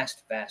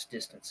 vast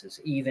distances,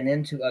 even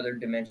into other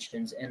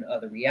dimensions and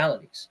other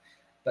realities.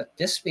 But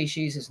this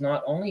species is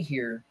not only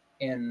here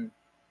in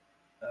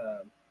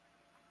uh,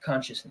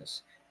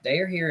 consciousness, they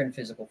are here in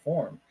physical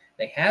form.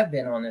 They have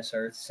been on this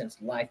earth since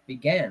life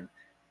began,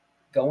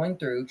 going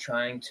through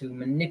trying to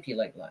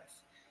manipulate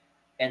life.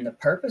 And the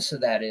purpose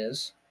of that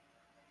is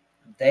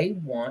they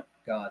want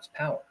God's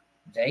power.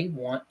 They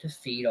want to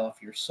feed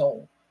off your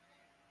soul.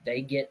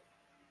 They get,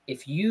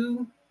 if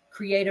you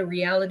create a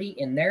reality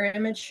in their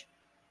image,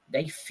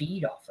 they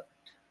feed off of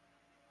it.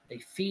 They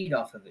feed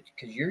off of it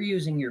because you're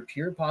using your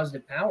pure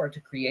positive power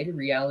to create a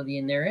reality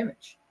in their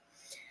image.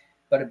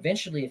 But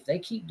eventually, if they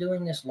keep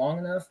doing this long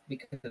enough,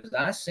 because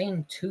I've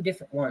seen two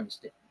different ones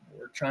that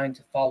were trying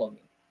to follow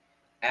me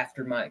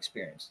after my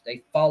experience.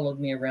 They followed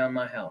me around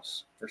my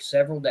house for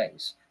several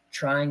days,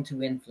 trying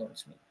to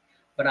influence me.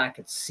 But I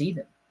could see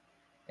them.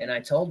 And I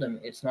told them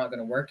it's not going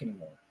to work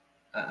anymore.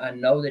 I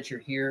know that you're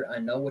here. I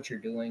know what you're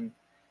doing.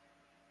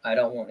 I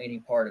don't want any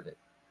part of it.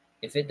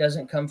 If it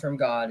doesn't come from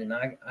God, and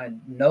I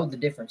know the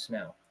difference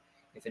now,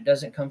 if it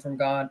doesn't come from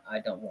God, I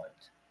don't want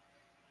it.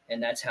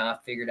 And that's how I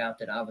figured out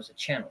that I was a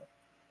channel.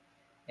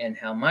 And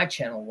how my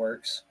channel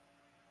works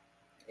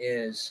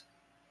is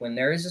when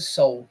there is a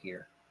soul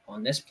here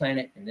on this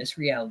planet in this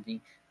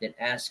reality that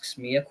asks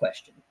me a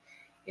question,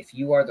 if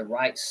you are the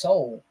right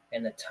soul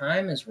and the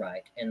time is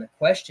right and the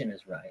question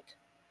is right,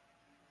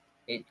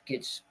 it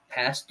gets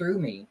passed through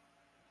me,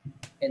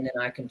 and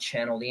then I can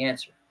channel the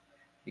answer.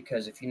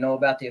 Because if you know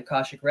about the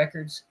Akashic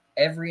records,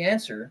 every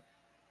answer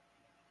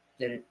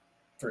that it,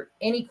 for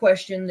any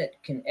question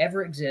that can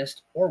ever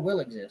exist or will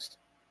exist,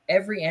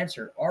 every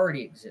answer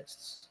already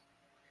exists.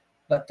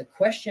 But the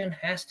question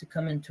has to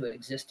come into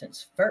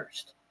existence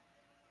first.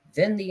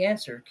 Then the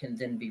answer can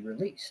then be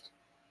released.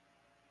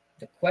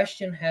 The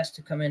question has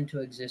to come into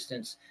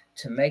existence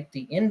to make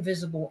the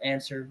invisible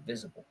answer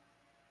visible.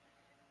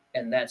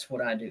 And that's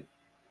what I do.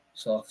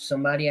 So if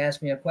somebody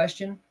asks me a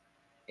question,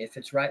 if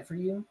it's right for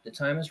you, the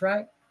time is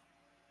right,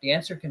 the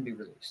answer can be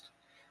released.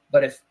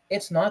 But if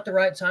it's not the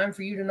right time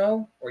for you to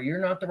know, or you're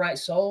not the right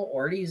soul,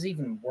 or it is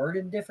even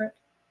worded different,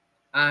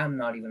 I'm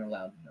not even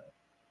allowed to know.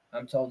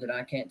 I'm told that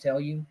I can't tell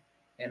you,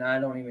 and I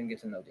don't even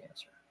get to know the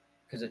answer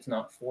because it's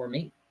not for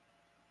me.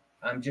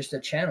 I'm just a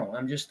channel.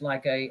 I'm just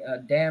like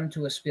a dam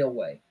to a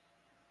spillway.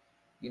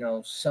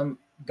 Some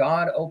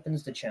God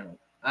opens the channel.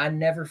 I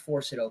never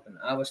force it open.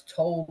 I was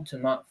told to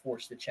not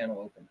force the channel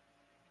open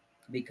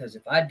because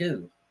if I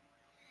do,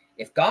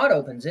 if God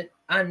opens it,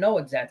 I know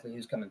exactly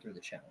who's coming through the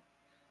channel.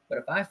 But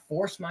if I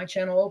force my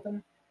channel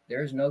open,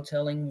 there's no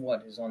telling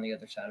what is on the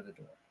other side of the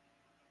door.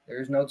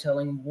 There's no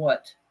telling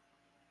what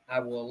I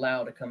will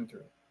allow to come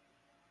through.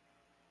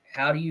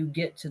 How do you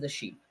get to the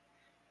sheep?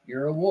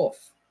 You're a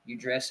wolf. You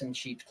dress in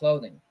sheep's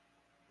clothing.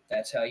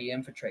 That's how you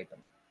infiltrate them.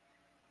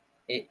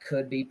 It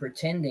could be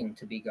pretending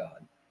to be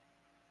God.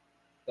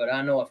 But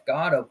I know if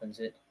God opens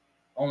it,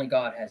 only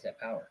God has that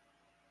power.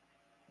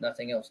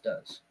 Nothing else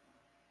does.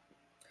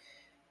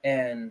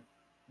 And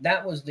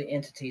that was the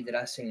entity that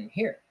I seen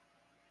here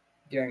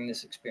during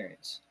this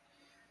experience.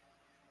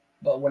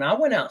 But when I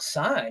went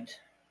outside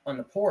on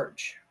the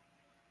porch,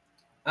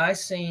 I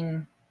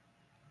seen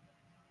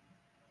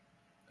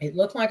it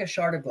looked like a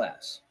shard of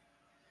glass,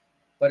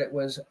 but it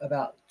was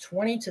about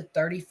 20 to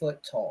 30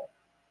 foot tall.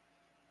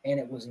 And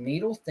it was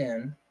needle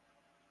thin,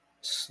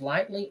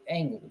 slightly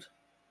angled,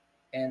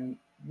 and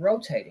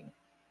rotating.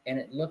 And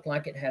it looked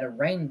like it had a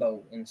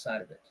rainbow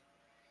inside of it.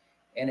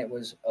 And it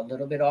was a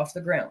little bit off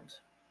the ground.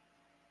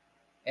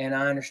 And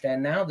I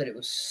understand now that it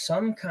was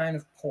some kind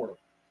of portal.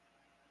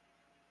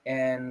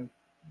 And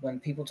when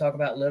people talk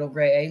about little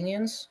gray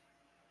aliens,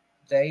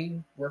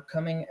 they were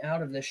coming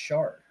out of this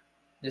shard,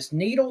 this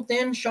needle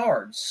thin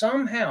shard.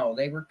 Somehow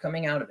they were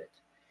coming out of it.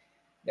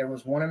 There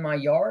was one in my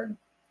yard,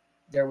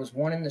 there was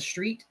one in the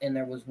street, and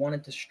there was one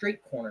at the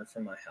street corner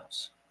from my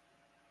house.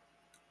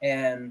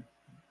 And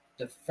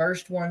the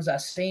first ones I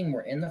seen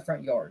were in the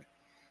front yard.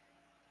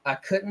 I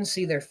couldn't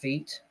see their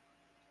feet.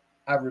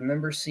 I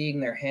remember seeing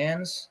their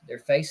hands, their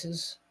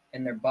faces,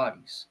 and their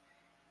bodies.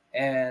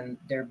 And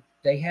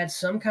they had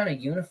some kind of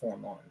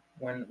uniform on.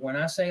 When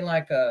I say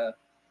like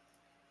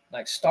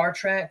Star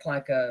Trek,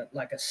 like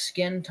a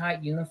skin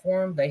tight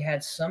uniform, they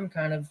had some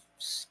kind of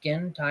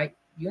skin tight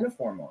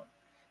uniform on.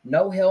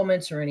 No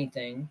helmets or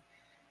anything,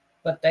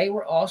 but they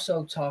were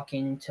also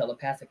talking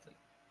telepathically.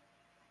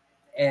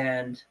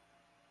 And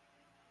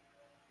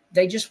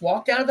they just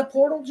walked out of the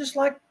portal just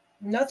like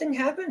nothing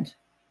happened.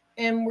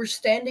 And we're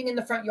standing in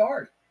the front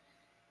yard.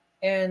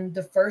 And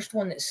the first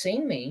one that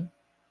seen me,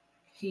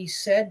 he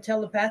said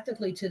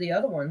telepathically to the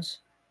other ones,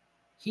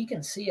 he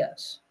can see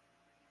us.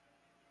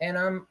 And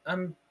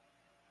I'm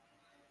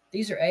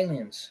these are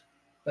aliens,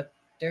 but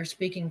they're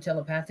speaking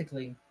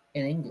telepathically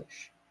in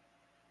English.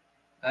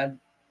 I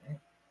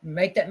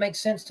make that make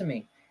sense to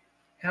me.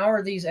 How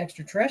are these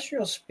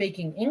extraterrestrials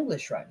speaking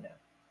English right now?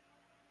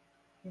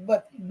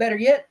 But better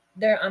yet,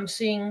 there I'm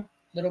seeing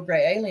little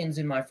gray aliens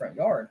in my front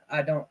yard.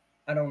 I don't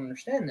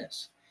understand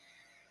this.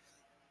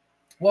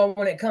 Well,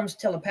 when it comes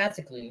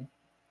telepathically,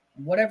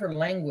 whatever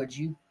language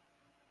you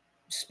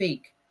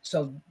speak,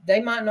 so they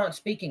might not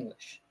speak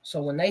English.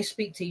 So when they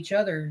speak to each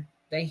other,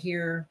 they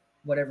hear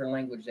whatever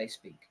language they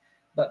speak.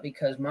 But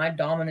because my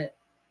dominant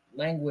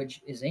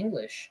language is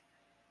English,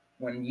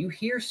 when you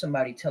hear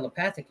somebody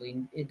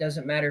telepathically, it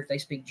doesn't matter if they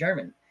speak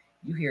German,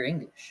 you hear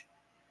English.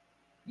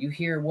 You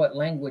hear what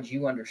language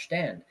you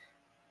understand.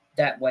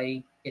 That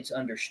way it's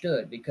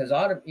understood. Because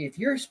if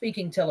you're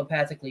speaking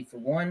telepathically for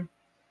one,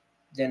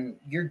 then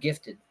you're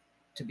gifted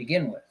to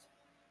begin with.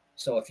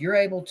 So if you're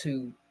able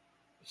to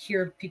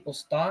hear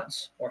people's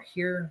thoughts or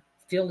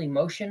feel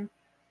emotion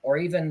or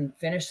even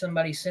finish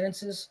somebody's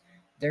sentences,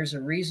 there's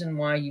a reason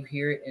why you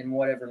hear it in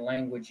whatever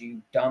language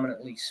you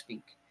dominantly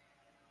speak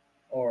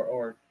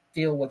or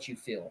feel what you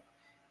feel.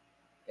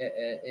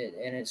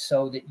 And it's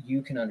so that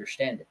you can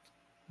understand it.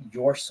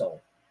 Your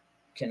soul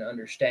can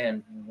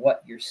understand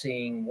what you're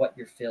seeing, what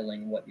you're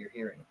feeling, what you're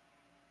hearing.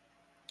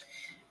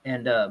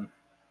 And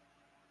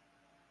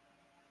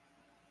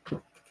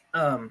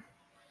um,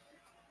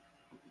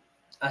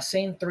 I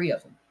seen three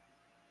of them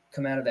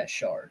come out of that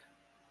shard.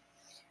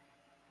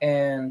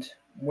 And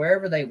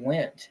wherever they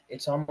went,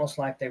 it's almost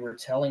like they were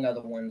telling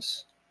other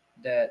ones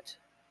that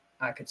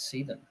I could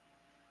see them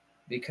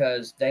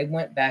because they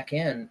went back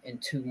in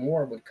and two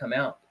more would come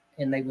out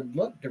and they would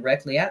look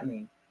directly at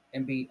me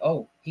and be,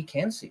 oh, he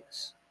can see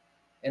us.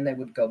 And they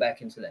would go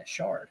back into that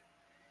shard.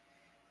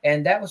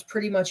 And that was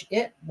pretty much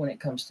it when it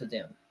comes to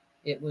them.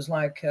 It was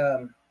like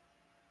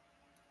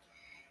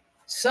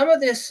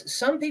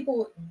some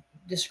people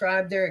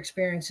describe their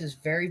experiences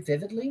very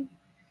vividly,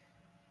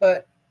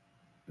 but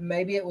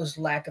maybe it was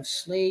lack of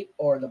sleep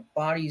or the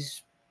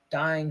body's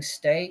dying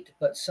state.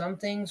 But some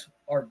things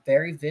are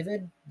very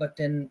vivid, but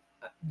then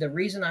The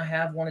reason I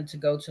have wanted to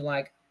go to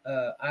like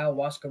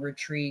ayahuasca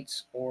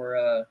retreats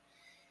or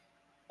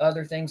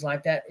other things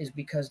like that is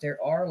because there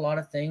are a lot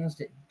of things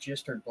that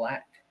just are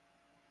black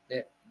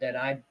that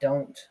I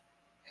don't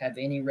have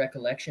any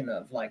recollection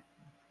of. Like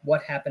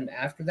what happened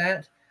after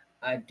that,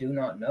 I do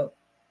not know.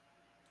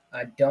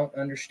 I don't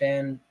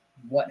understand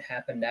what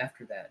happened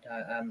after that.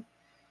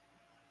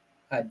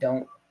 I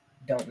don't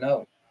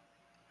know.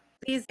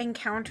 These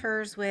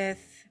encounters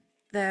with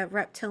the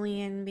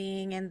reptilian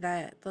being and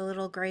the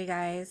little gray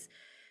guys,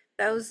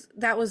 those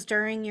that was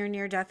during your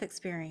near death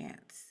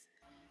experience.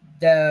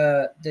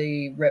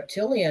 The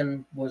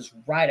reptilian was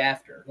right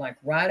after, like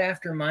right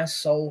after my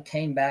soul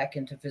came back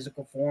into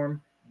physical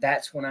form.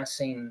 That's when I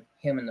seen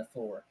him in the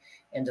floor,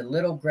 and the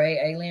little gray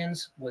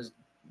aliens was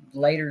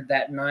later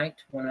that night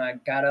when I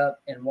got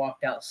up and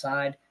walked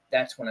outside.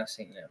 That's when I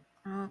seen them.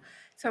 Oh,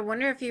 so I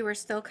wonder if you were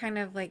still kind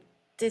of like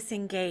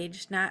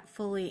disengaged, not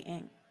fully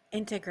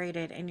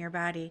integrated in your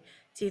body.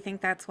 Do you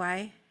think that's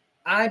why?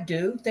 I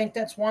do think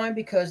that's why,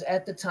 because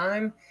at the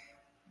time,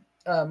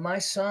 my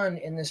son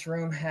in this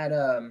room had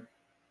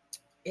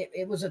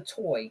it was a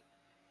toy,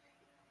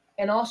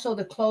 and also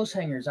the clothes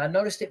hangers. I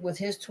noticed it with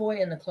his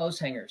toy and the clothes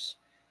hangers.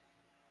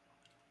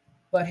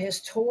 But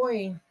his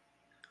toy,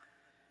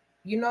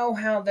 you know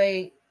how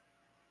they,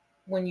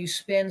 when you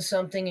spin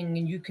something and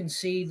you can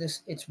see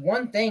this, it's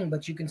one thing,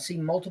 but you can see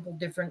multiple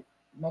different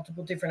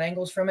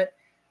angles from it.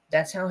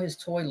 That's how his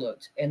toy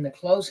looked. And the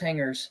clothes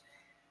hangers,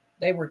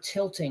 they were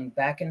tilting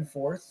back and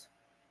forth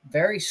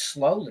very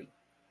slowly,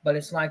 but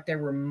it's like there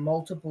were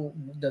multiple,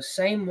 the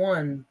same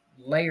one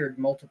layered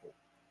multiple.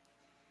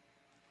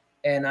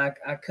 And I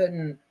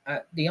couldn't,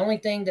 the only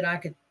thing that I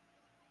could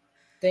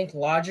think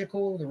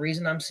logical, the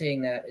reason I'm seeing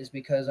that is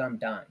because I'm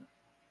dying.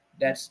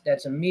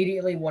 That's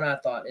immediately what I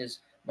thought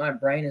is my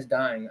brain is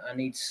dying. I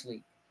need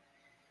sleep.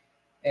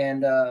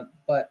 And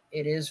but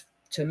it is,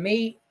 to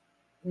me,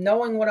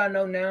 knowing what I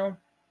know now,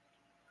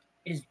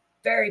 it is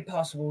very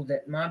possible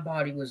that my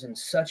body was in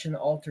such an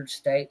altered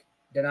state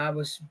that I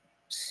was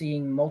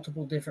seeing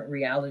multiple different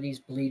realities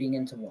bleeding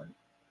into one.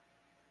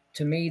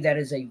 To me, that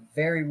is a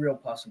very real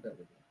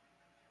possibility,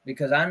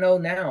 because I know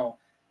now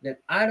that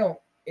I don't.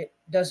 It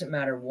doesn't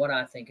matter what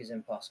I think is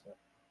impossible.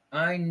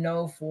 I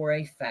know for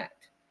a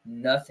fact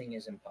nothing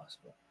is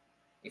impossible.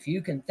 If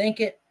you can think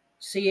it,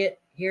 see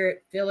it, hear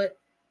it, feel it,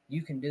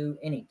 you can do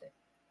anything.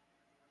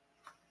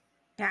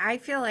 Yeah, I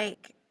feel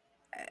like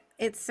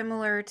it's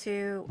similar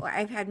to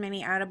I've had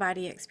many out of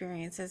body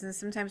experiences, and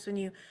sometimes when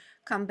you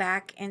come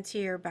back into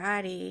your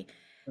body,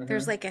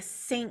 there's Mm-hmm. like a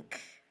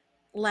sync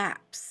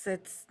lapse.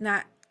 It's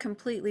not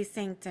completely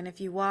synced, and if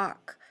you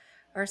walk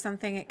or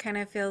something, it kind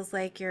of feels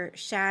like you're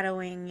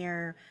shadowing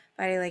your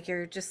body, like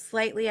you're just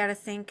slightly out of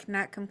sync,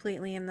 not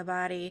completely in the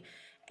body.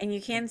 And you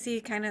can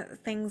see kind of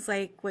things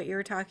like what you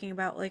were talking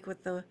about, like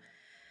with the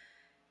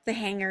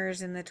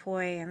hangers and the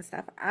toy and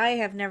stuff. I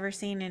have never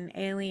seen an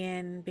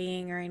alien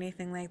being or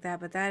anything like that,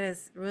 but that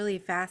is really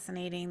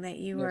fascinating that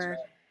you Yes, were ma'am.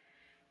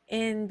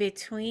 in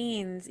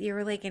between. You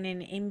were like in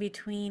an in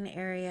between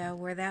area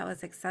where that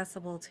was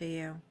accessible to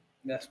you.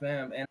 Yes,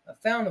 ma'am. And I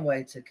found a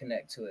way to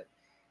connect to it.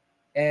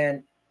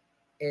 And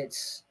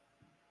it's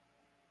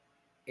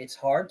it's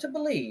hard to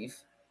believe,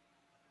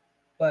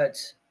 but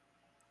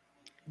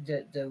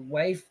the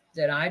way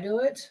that I do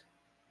it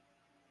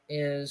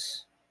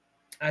is,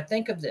 I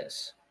think of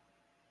this.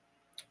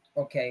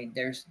 Okay,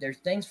 there's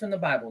things from the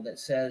Bible that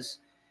says,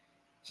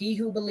 "He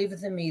who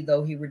believeth in me,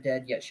 though he were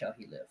dead, yet shall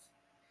he live."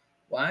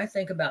 Well, I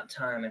think about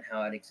time and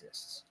how it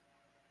exists.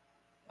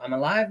 I'm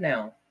alive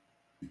now,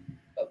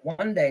 but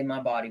one day my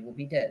body will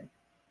be dead,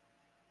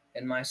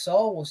 and my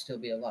soul will still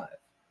be alive.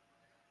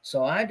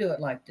 So I do it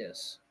like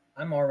this: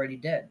 I'm already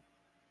dead.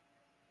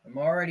 I'm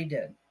already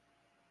dead,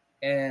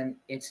 and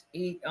it's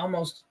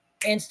almost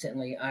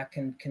instantly I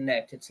can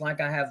connect. It's like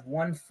I have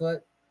one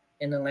foot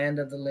in the land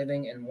of the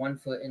living and one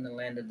foot in the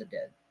land of the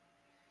dead.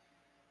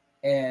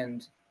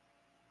 And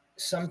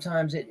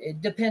sometimes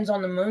it depends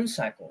on the moon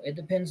cycle. It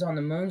depends on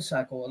the moon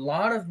cycle. A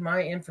lot of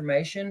my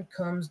information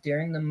comes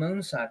during the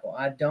moon cycle.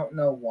 I don't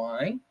know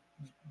why.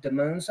 The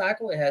moon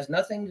cycle, it has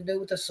nothing to do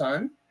with the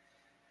sun,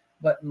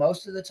 but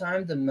most of the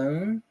time the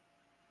moon,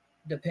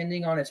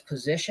 depending on its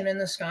position in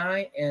the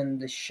sky and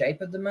the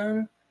shape of the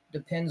moon,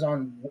 depends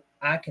on,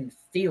 I can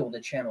feel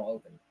the channel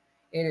open.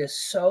 It is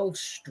so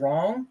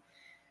strong.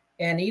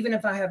 And even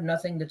if I have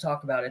nothing to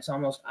talk about, it's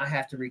almost, I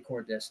have to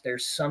record this.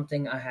 There's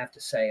something I have to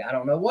say. I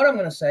don't know what I'm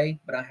going to say,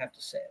 but I have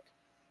to say it.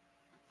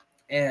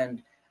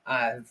 And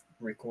I've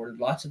recorded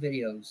lots of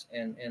videos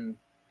and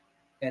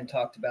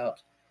talked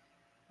about.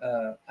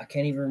 I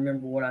can't even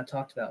remember what I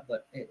talked about,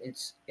 but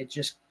it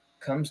just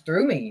comes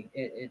through me.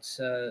 It's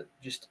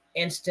just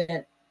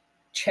instant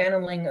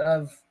channeling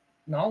of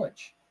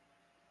knowledge.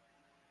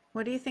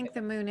 What do you think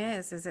the moon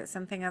is? Is it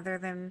something other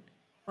than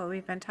what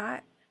we've been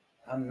taught?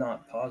 I'm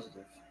not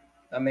positive.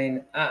 I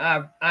mean,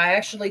 I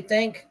actually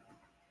think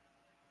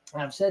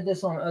I've said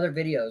this on other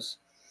videos.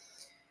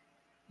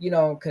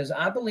 Because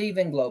I believe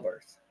in globe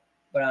Earth,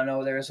 but I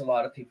know there's a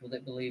lot of people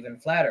that believe in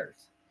flat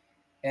Earth.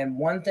 And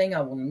one thing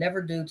I will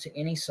never do to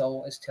any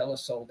soul is tell a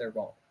soul they're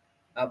wrong.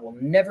 I will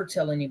never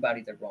tell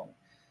anybody they're wrong,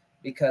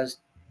 because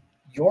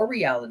your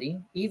reality,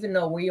 even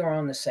though we are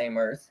on the same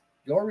earth,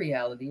 your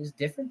reality is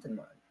different than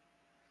mine.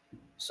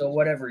 So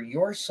whatever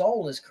your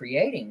soul is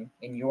creating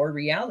in your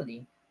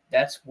reality,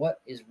 that's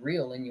what is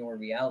real in your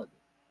reality.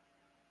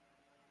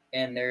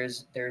 And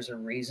there's a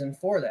reason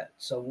for that.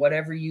 So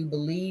whatever you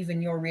believe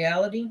in your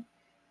reality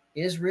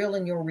is real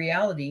in your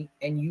reality,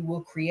 and you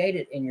will create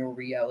it in your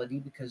reality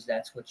because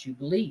that's what you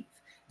believe.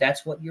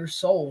 That's what your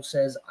soul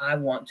says, I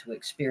want to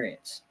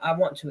experience. I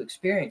want to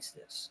experience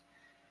this.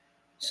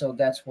 So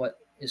that's what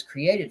is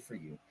created for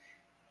you.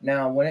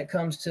 Now, when it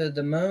comes to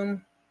the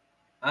moon,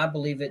 I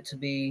believe it to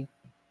be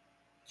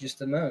just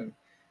the moon.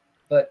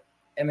 But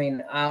I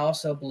mean, I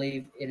also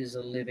believe it is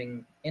a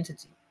living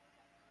entity.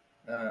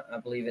 I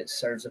believe it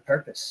serves a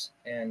purpose,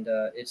 and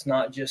it's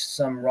not just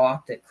some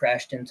rock that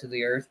crashed into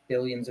the earth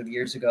billions of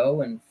years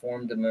ago and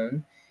formed the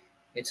moon.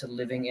 It's a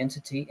living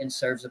entity and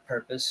serves a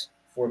purpose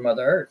for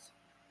Mother Earth.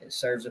 It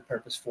serves a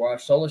purpose for our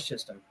solar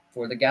system,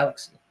 for the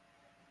galaxy.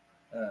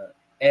 Uh,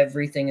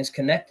 Everything is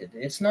connected.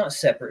 It's not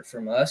separate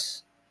from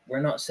us. We're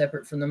not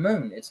separate from the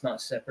moon. It's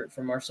not separate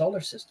from our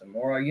solar system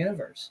or our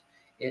universe.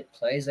 It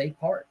plays a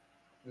part,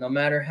 no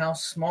matter how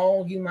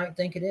small you might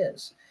think it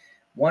is.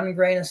 One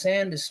grain of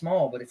sand is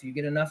small, but if you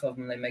get enough of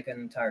them, they make an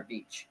entire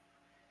beach.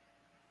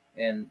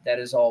 And that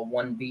is all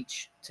one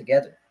beach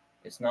together.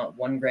 It's not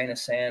one grain of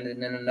sand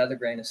and then another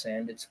grain of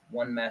sand. It's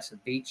one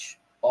massive beach,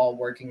 all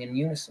working in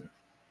unison.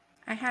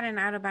 I had an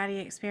out of body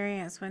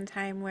experience one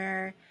time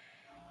where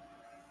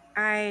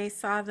I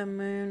saw the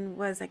moon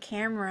was a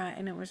camera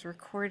and it was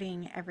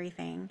recording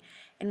everything.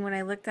 And when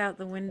I looked out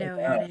the Oh, window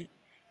at wow. it,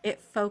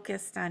 it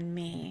focused on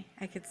me.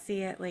 I could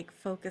see it like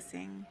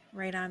focusing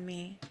right on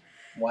me.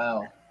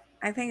 Wow.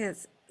 I think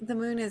it's the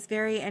moon is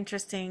very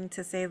interesting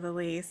to say the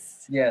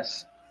least.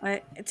 Yes.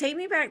 But take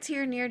me back to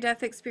your near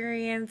death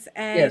experience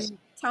Yes. and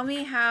tell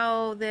me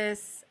how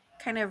this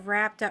kind of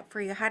wrapped up for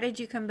you. How did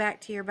you come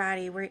back to your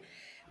body?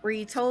 Were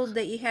you told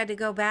that you had to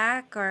go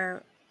back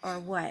or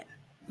what?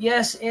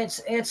 Yes,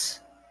 it's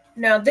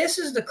now this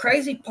is the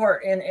crazy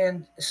part,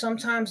 and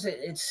sometimes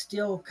it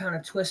still kind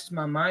of twists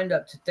my mind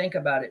up to think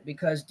about it,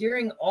 because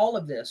during all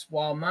of this,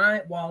 while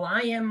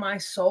I am my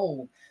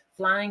soul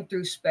flying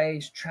through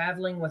space,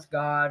 traveling with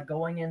God,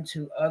 going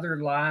into other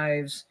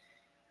lives,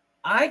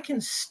 I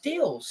can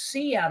still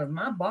see out of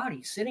my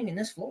body sitting in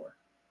this floor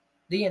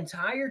the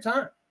entire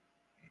time.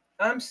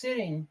 I'm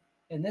sitting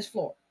in this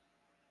floor,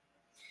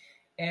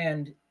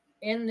 and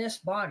in this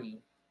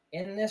body,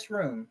 in this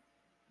room,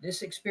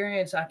 this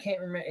experience, I can't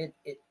remember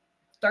it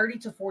 30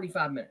 to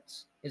 45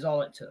 minutes is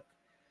all it took.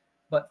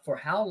 But for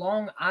how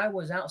long I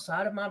was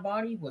outside of my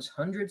body was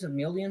hundreds of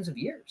millions of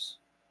years.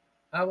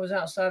 I was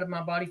outside of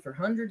my body for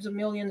hundreds of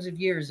millions of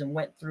years and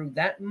went through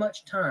that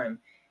much time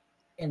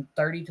in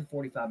 30 to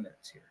 45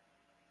 minutes here,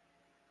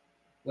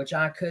 which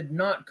I could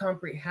not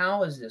comprehend.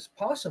 How is this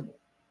possible?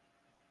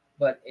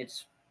 But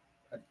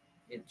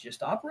it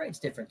just operates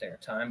different there.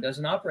 Time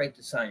doesn't operate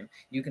the same.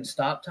 You can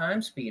stop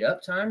time, speed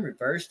up time,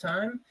 reverse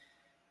time,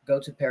 go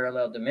to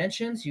parallel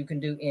dimensions. You can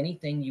do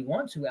anything you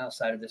want to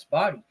outside of this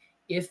body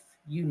if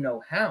you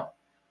know how,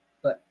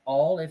 but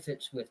all if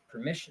it's with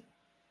permission.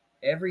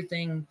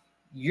 Everything,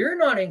 you're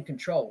not in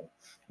control.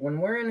 When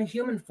we're in a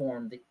human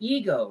form, the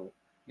ego,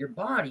 your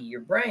body,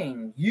 your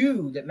brain,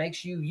 you that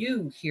makes you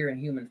you here in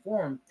human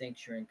form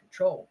thinks you're in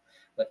control.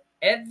 But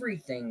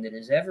everything that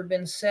has ever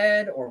been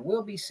said or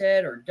will be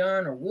said or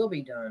done or will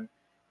be done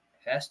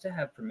has to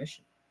have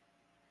permission.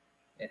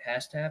 It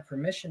has to have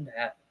permission to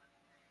happen.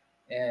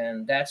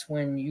 And that's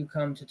when you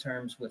come to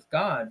terms with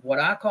God. What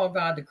I call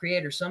God the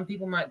creator, some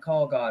people might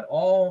call God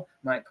all,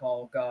 might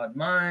call God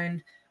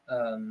mind,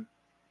 um,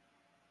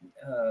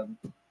 uh,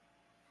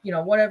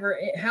 whatever,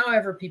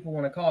 however people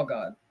want to call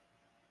God.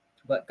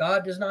 But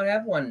God does not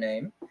have one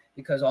name,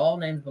 because all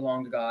names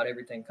belong to God.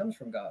 Everything comes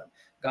from God.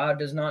 God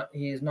does not,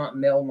 he is not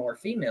male nor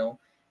female.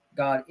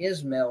 God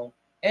is male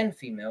and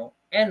female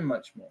and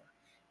much more.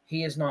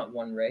 He is not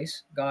one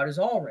race. God is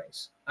all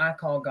race. I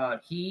call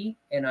God he,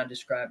 and I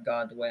describe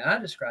God the way I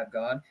describe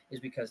God is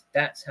because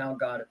that's how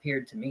God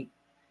appeared to me,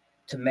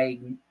 to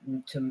make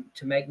to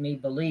make me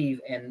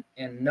believe and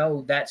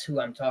know that's who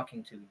I'm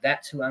talking to.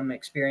 That's who I'm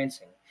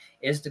experiencing,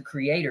 is the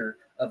creator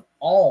of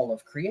all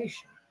of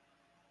creation.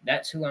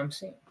 That's who I'm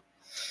seeing.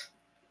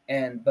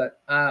 And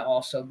but I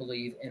also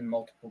believe in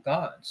multiple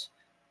gods.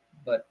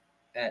 But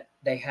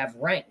they have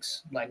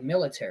ranks like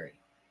military.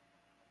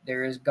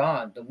 There is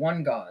God, the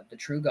one God, the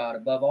true God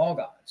above all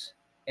gods,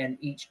 and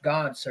each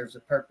god serves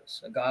a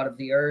purpose. A god of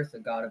the earth, a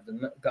god of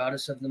the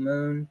goddess of the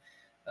moon,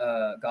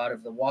 god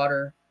of the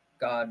water,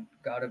 god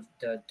of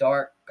the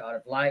dark, god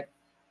of light.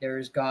 There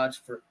is gods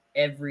for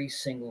every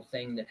single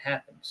thing that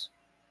happens,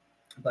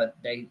 but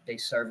they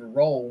serve a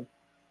role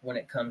when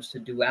it comes to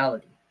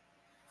duality.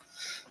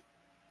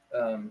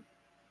 Um,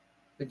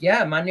 but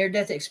yeah, my near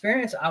death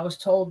experience, I was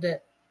told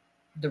that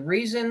the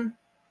reason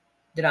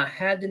that I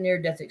had the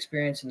near death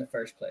experience in the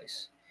first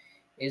place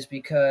is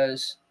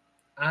because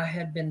I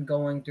had been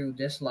going through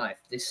this life,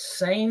 this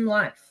same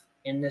life,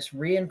 in this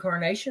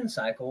reincarnation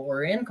cycle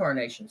or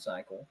incarnation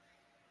cycle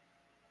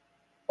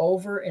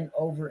over and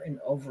over and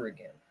over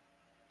again.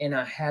 And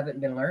I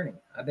haven't been learning.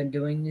 I've been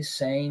doing the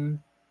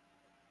same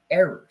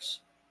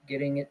errors,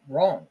 getting it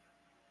wrong,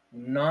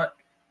 not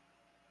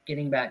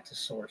getting back to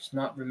source,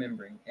 not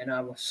remembering. And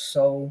I was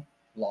so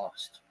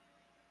lost.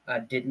 I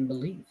didn't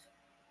believe.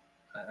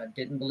 I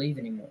didn't believe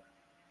anymore.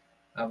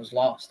 I was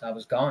lost. I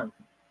was gone,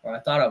 or I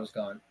thought I was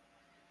gone.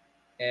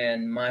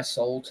 And my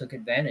soul took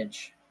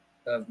advantage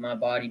of my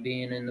body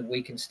being in the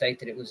weakened state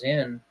that it was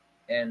in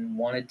and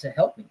wanted to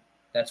help me.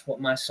 That's what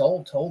my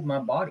soul told my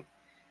body,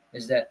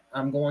 is that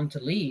I'm going to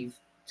leave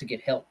to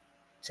get help,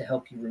 to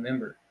help you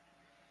remember.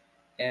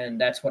 And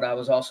that's what I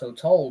was also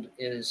told,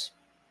 is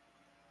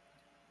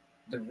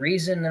the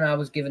reason that I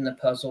was given the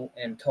puzzle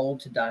and told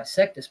to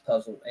dissect this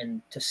puzzle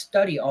and to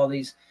study all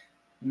these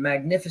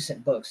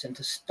magnificent books and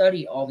to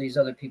study all these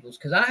other people's,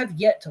 because I have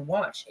yet to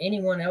watch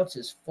anyone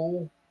else's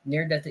full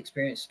near death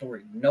experience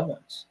story. No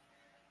one's.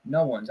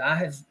 No one's. I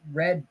have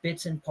read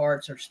bits and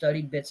parts or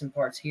studied bits and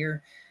parts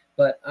here,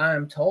 but I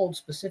am told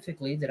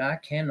specifically that I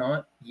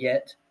cannot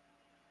yet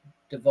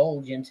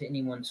divulge into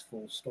anyone's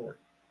full story.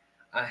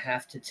 I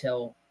have to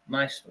tell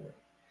my story.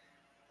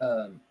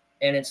 Um,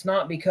 and it's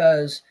not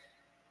because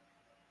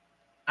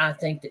I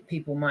think that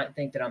people might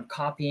think that I'm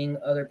copying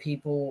other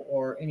people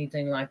or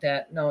anything like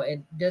that. No,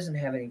 it doesn't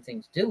have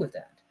anything to do with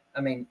that.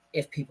 I mean,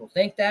 if people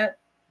think that,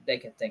 they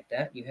can think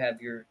that. You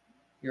have your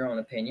own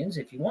opinions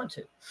if you want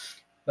to.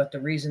 But the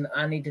reason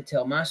I need to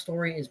tell my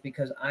story is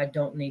because I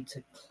don't need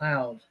to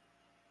cloud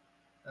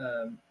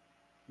um,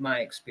 my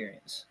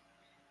experience.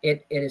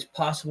 It is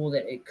possible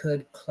that it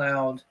could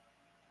cloud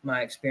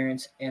my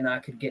experience and I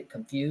could get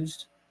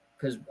confused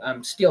because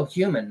I'm still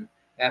human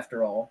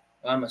after all.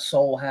 I'm a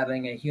soul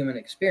having a human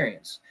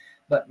experience.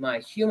 But my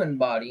human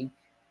body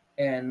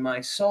and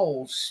my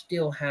soul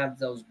still have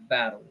those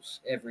battles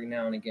every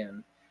now and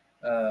again.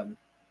 Um,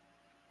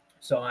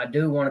 so I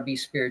do want to be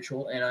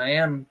spiritual and I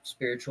am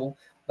spiritual,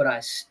 but I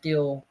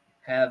still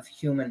have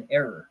human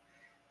error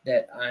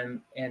that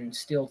I'm and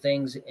still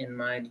things in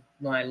my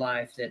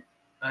life that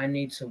I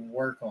need to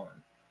work on.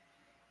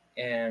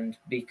 And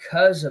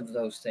because of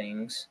those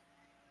things,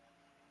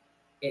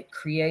 it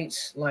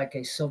creates like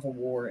a civil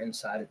war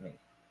inside of me.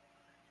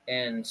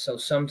 And so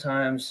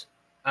sometimes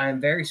I'm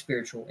very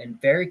spiritual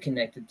and very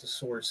connected to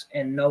source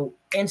and know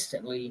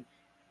instantly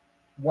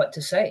what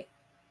to say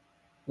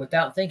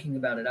without thinking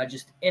about it. I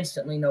just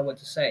instantly know what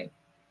to say.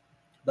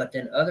 But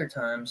then other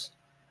times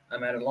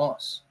I'm at a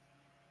loss.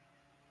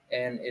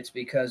 And it's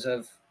because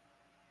of,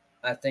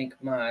 I think,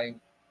 my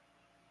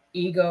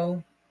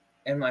ego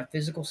and my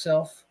physical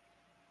self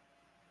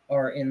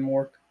are in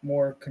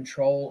more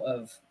control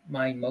of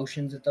my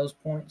emotions at those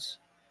points,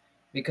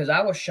 because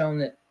I was shown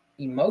that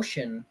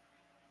emotion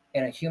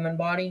in a human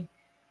body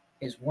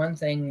is one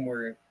thing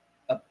where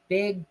a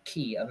big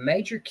key, a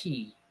major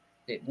key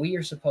that we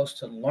are supposed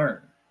to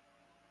learn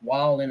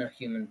while in a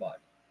human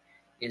body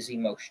is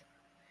emotion.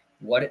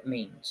 What it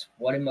means,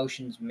 what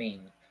emotions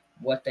mean,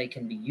 what they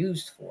can be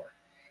used for.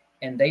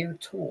 And they are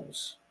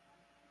tools.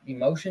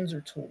 Emotions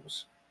are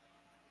tools.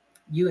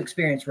 You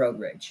experience road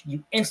rage,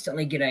 you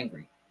instantly get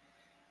angry.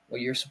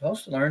 Well, you're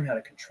supposed to learn how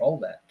to control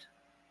that.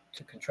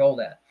 To control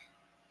that.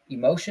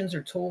 Emotions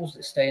are tools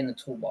that stay in the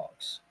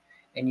toolbox.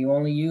 And you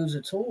only use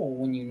a tool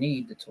when you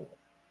need the tool.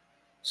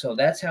 So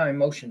that's how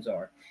emotions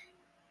are.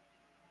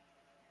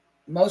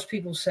 Most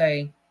people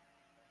say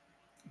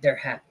they're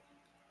happy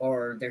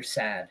or they're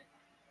sad.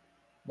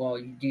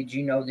 Well, did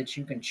you know that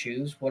you can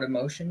choose what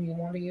emotion you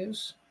want to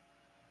use?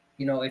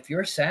 You know, if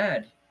you're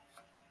sad,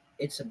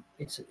 it's a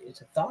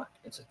thought.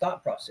 It's a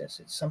thought process.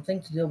 It's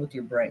something to deal with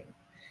your brain.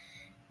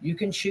 You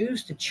can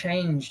choose to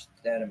change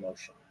that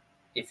emotion.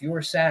 If you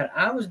were sad,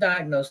 I was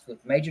diagnosed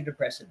with major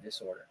depressive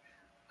disorder.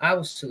 I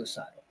was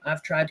suicidal.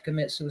 I've tried to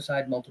commit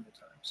suicide multiple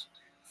times.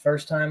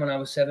 First time when I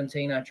was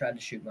 17, I tried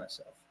to shoot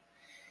myself,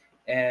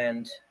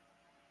 and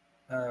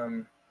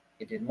um,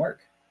 it didn't work.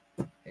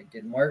 It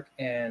didn't work,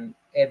 and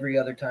every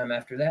other time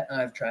after that,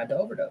 I've tried to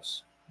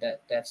overdose.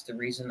 That's the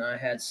reason I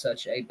had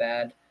such a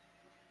bad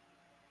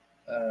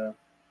uh,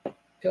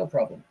 pill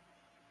problem,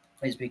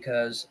 is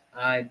because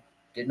I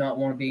did not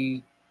want to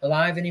be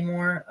alive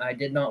anymore. I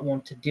did not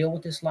want to deal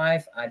with this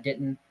life. I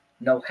didn't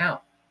know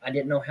how. I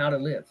didn't know how to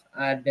live.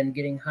 I'd been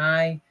getting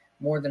high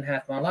more than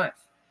half my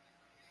life,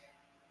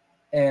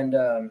 and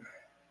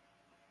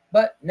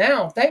but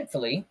now,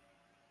 thankfully,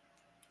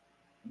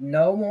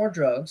 no more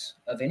drugs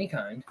of any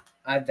kind.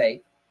 I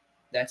vape.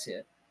 That's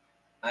it.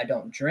 I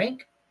don't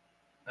drink.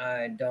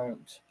 I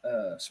don't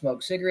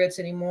smoke cigarettes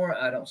anymore.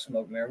 I don't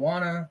smoke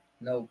marijuana.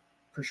 No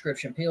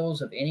prescription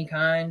pills of any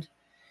kind.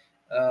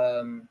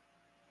 Um,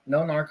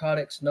 no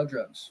narcotics. No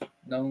drugs.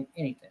 No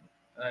anything.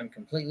 I'm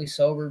completely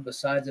sober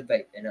besides a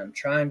vape, and I'm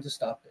trying to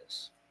stop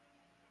this.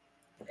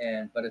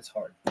 And but it's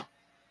hard.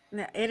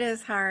 No, it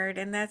is hard,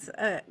 and that's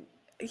a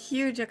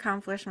huge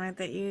accomplishment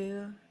that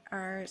you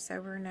are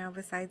sober now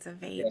besides a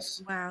vape.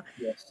 Yes. Wow.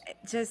 Yes.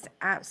 Just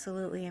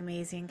absolutely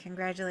amazing.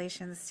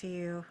 Congratulations to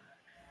you.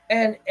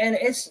 And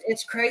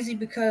it's crazy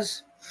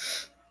because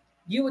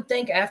you would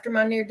think after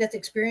my near death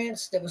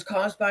experience that was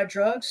caused by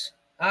drugs,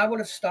 I would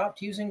have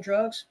stopped using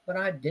drugs, but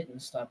I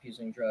didn't stop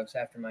using drugs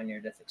after my near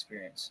death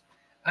experience.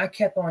 I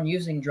kept on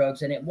using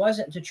drugs, and it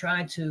wasn't to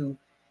try to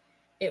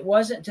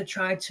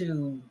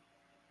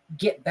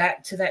get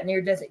back to that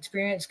near death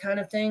experience kind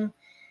of thing.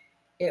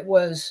 It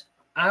was,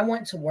 I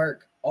went to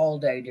work all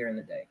day during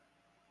the day,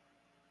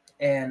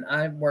 and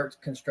I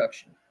worked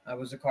construction. I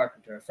was a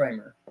carpenter, a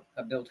framer.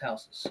 I built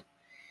houses.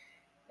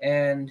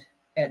 And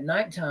at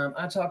nighttime,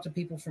 I talk to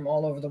people from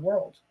all over the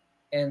world.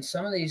 And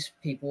some of these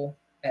people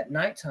at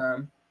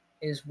nighttime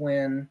is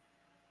when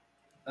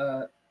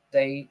uh,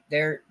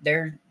 they're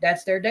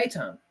that's their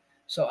daytime.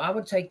 So I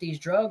would take these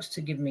drugs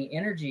to give me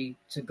energy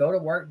to go to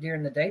work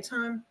during the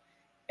daytime,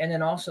 and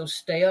then also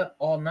stay up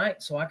all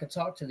night so I could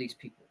talk to these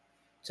people.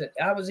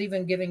 I was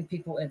even giving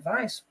people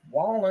advice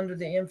while under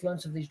the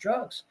influence of these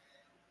drugs,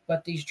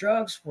 but these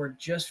drugs were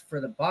just for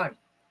the body.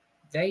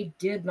 They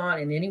did not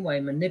in any way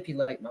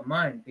manipulate my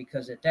mind,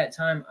 because at that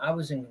time I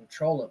was in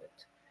control of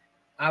it.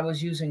 I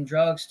was using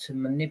drugs to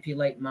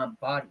manipulate my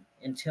body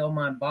and tell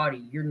my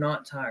body, you're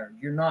not tired,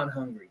 you're not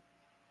hungry,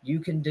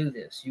 you can do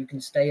this, you can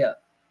stay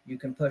up, you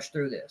can push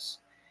through this.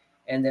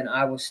 And then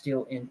I was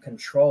still in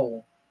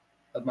control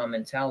of my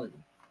mentality.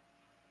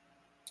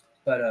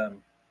 But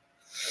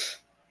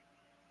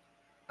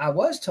I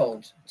was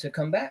told to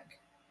come back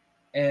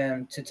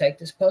and to take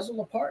this puzzle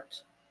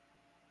apart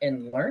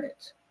and learn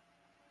it,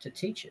 to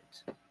teach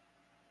it.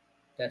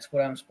 That's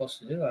what I'm supposed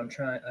to do.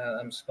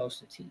 I'm supposed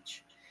to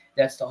teach.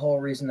 That's the whole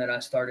reason that I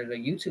started a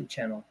YouTube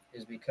channel,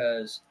 is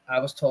because I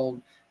was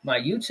told my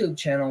YouTube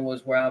channel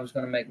was where I was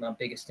going to make my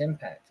biggest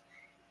impact.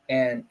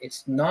 And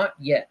it's not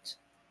yet,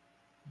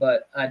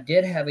 but I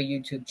did have a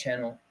YouTube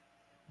channel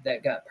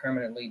that got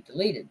permanently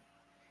deleted.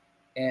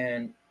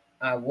 And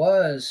I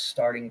was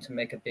starting to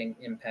make a big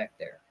impact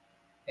there.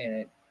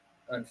 And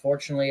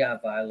unfortunately, I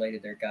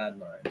violated their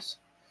guidelines.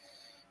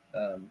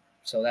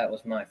 So that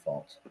was my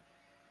fault.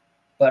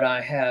 But I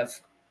have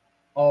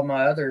all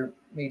my other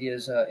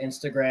medias,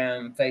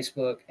 Instagram,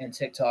 Facebook, and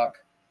TikTok,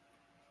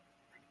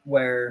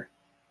 where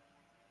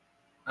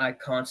I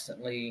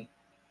constantly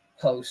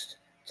post,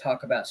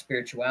 talk about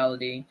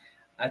spirituality.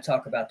 I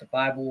talk about the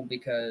Bible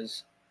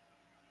because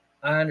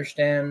I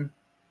understand,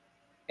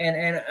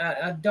 and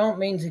I don't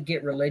mean to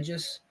get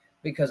religious,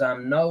 because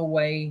I'm no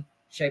way,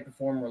 shape, or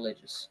form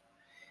religious.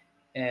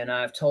 And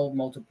I've told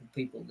multiple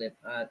people that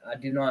I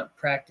do not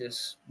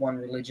practice one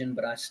religion,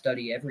 but I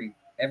study every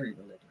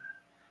religion,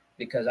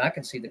 because I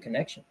can see the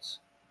connections.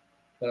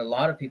 But a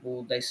lot of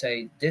people, they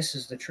say, this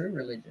is the true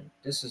religion.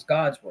 This is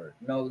God's word.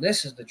 No,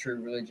 this is the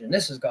true religion.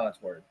 This is God's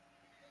word.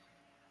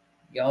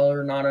 Y'all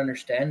are not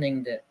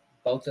understanding that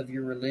both of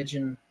your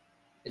religion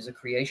is a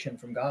creation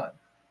from God.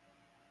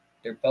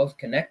 They're both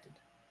connected.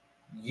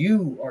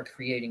 You are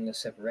creating the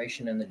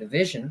separation and the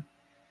division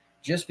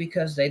just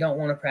because they don't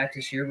want to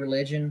practice your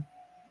religion.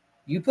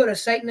 You put a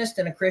Satanist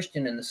and a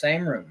Christian in the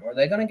same room. Are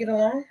they going to get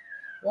along?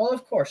 Well,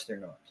 of course they're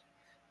not.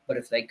 But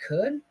if they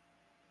could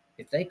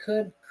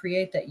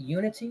create that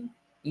unity,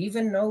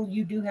 even though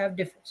you do have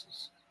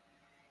differences,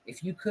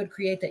 if you could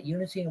create that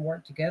unity and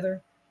work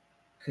together,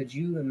 could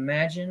you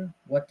imagine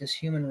what this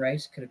human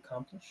race could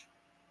accomplish?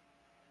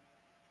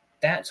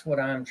 That's what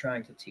I'm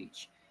trying to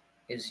teach,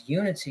 is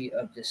unity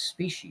of this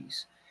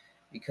species.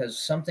 Because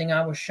something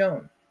I was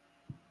shown,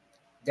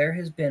 there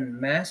has been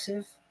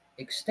massive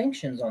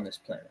extinctions on this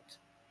planet.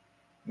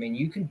 I mean,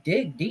 you can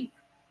dig deep.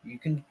 You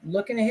can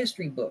look in a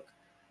history book,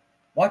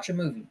 watch a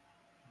movie,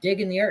 dig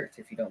in the earth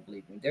if you don't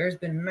believe me. There's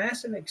been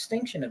massive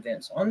extinction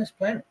events on this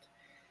planet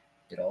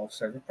that all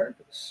serve a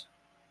purpose.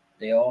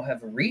 They all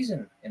have a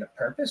reason and a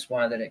purpose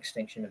why that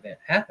extinction event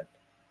happened.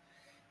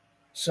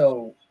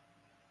 So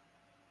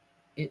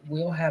it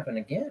will happen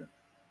again.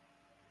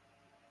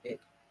 It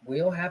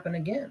will happen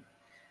again.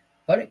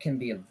 But it can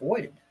be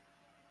avoided.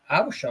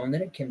 I was shown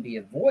that it can be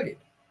avoided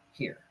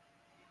here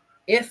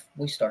if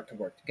we start to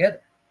work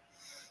together.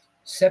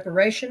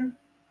 Separation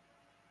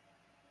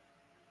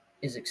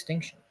is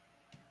extinction.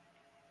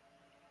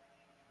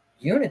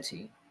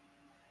 Unity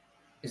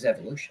is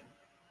evolution.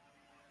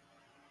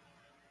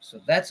 So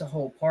that's a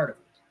whole part of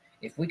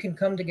it. If we can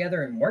come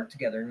together and work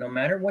together, no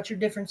matter what your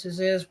differences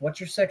is,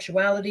 what your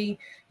sexuality,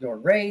 your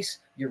race,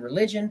 your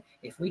religion,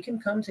 if we can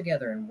come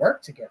together and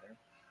work together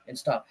and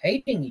stop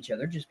hating each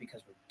other just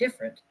because we're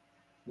different,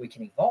 we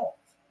can evolve.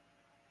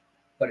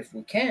 But if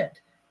we can't,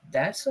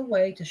 that's a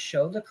way to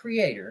show the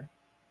creator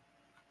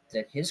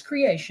that his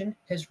creation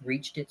has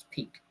reached its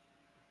peak.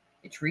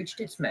 It's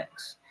reached its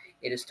max.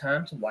 It is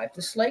time to wipe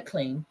the slate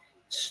clean,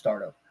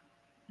 start over.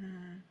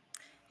 Mm.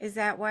 Is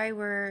that why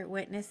we're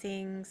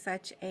witnessing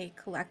such a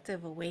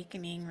collective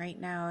awakening right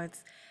now?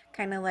 It's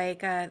kind of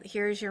like,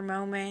 here's your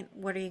moment.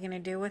 What are you going to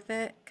do with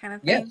it? Kind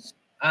of thing. Yes,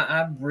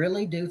 I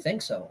really do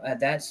think so.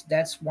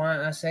 That's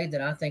why I say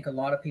that I think a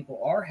lot of people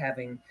are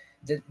having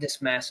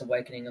this mass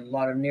awakening, a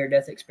lot of near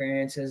death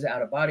experiences,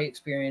 out of body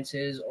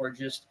experiences, or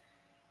just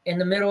in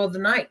the middle of the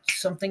night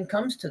something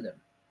comes to them.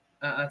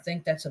 I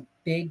think that's a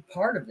big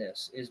part of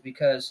this, is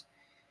because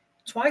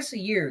Twice a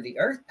year, the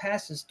Earth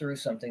passes through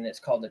something that's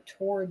called the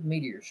Taurid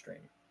meteor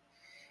stream.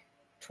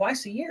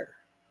 Twice a year.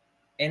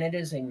 And it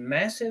is a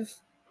massive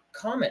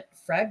comet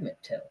fragment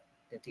tail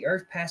that the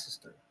Earth passes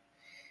through.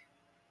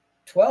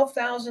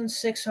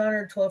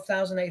 12,600,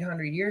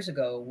 12,800 years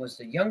ago was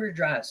the Younger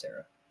Dryas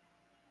era,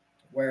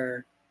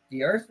 where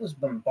the Earth was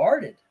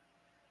bombarded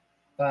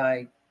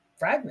by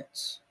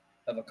fragments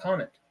of a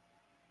comet.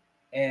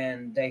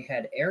 And they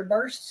had air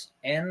bursts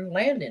and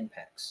land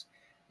impacts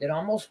that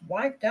almost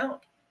wiped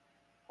out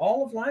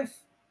all of life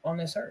on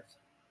this Earth.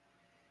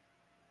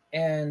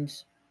 And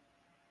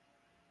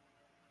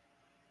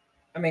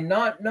I mean,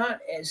 not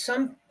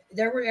some.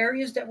 There were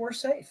areas that were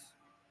safe,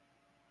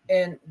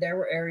 and there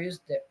were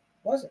areas that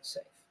wasn't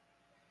safe.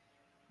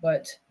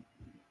 But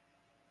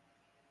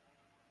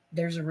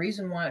there's a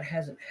reason why it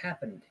hasn't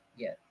happened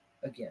yet.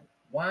 Again,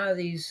 why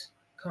these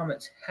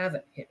comets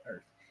haven't hit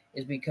Earth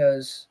is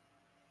because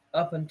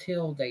up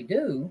until they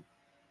do,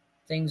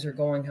 things are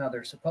going how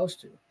they're supposed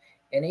to.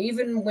 And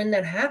even when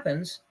that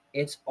happens,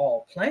 it's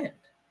all planned.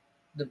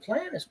 The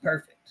plan is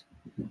perfect.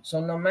 So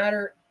no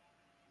matter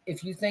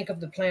if you think of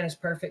the plan as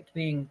perfect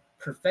being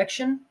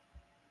perfection,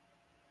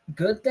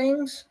 good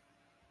things,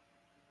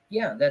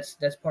 yeah, that's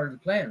part of the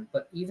plan.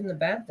 But even the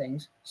bad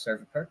things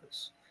serve a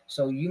purpose.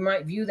 So you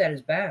might view that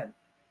as bad,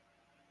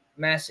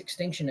 mass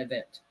extinction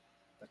event,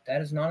 but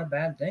that is not a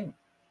bad thing.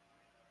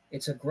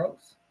 It's a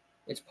growth.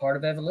 It's part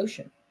of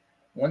evolution.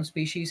 One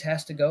species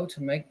has to go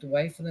to make the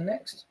way for the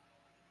next.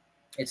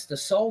 It's the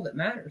soul that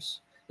matters.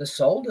 The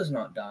soul does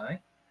not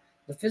die.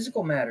 The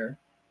physical matter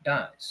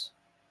dies.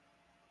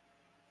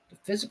 The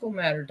physical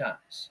matter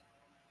dies.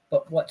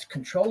 But what's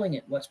controlling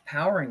it, what's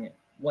powering it,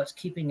 what's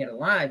keeping it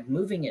alive,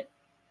 moving it,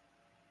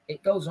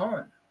 it goes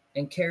on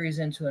and carries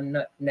into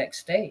a next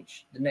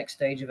stage, the next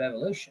stage of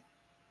evolution.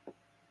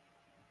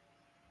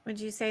 Would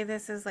you say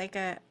this is like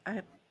a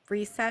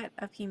reset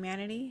of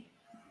humanity?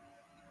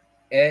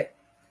 It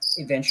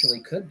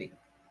eventually could be.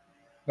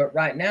 But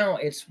right now,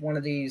 it's one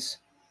of these.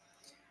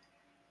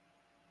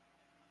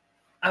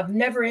 I've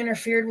never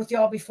interfered with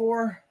y'all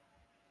before,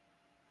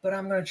 but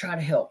I'm going to try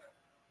to help.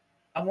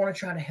 I want to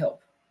try to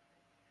help.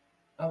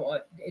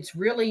 It's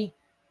really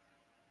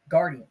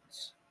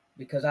guardians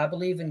because I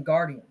believe in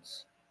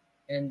guardians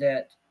and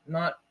that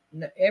not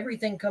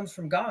everything comes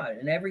from God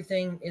and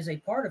everything is a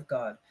part of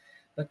God.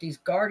 But these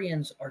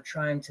guardians are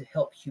trying to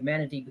help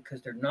humanity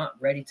because they're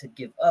not ready to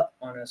give up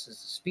on us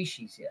as a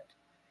species yet.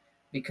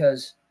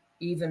 Because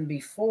even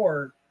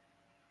before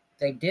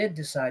they did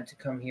decide to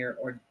come here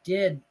or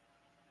did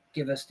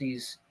give us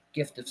these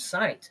gift of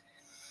sight,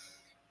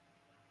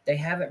 they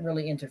haven't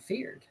really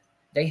interfered.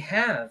 They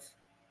have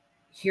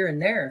here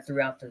and there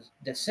throughout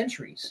the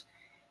centuries.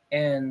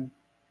 And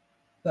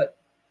but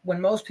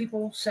when most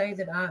people say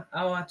that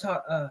I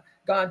talk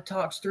God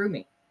talks through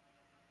me,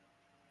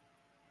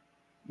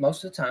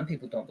 most of the time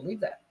people don't believe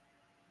that.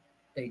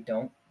 They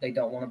don't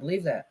want to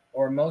believe that.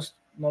 Or most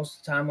of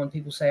the time when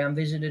people say I'm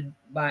visited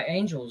by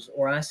angels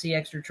or I see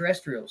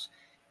extraterrestrials,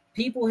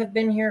 people have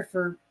been here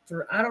for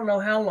I don't know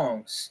how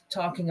long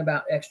talking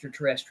about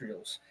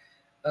extraterrestrials,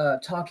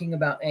 talking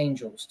about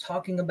angels,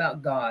 talking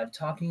about God,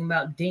 talking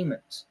about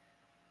demons.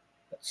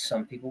 But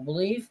some people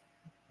believe,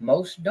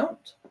 most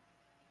don't.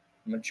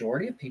 The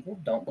majority of people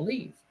don't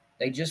believe.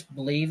 They just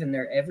believe in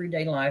their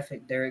everyday life,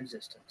 their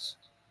existence,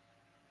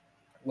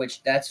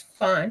 which that's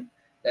fine.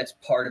 That's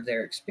part of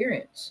their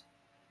experience.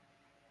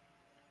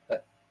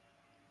 But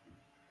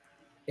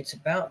it's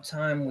about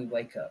time we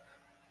wake up.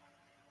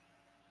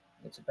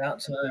 It's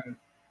about time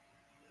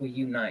we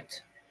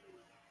unite.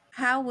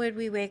 How would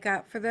we wake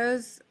up for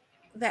those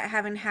that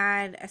haven't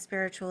had a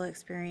spiritual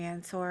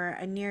experience or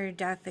a near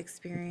death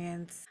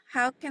experience?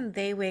 How can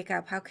they wake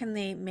up? How can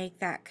they make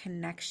that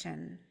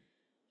connection?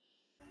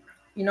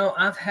 You know,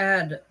 I've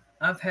had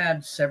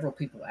several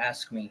people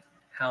ask me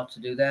how to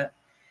do that,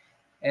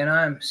 and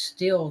I'm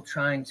still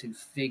trying to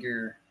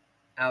figure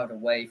out a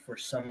way for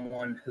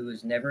someone who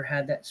has never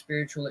had that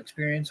spiritual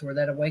experience or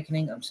that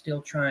awakening. I'm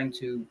still trying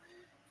to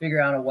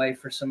figure out a way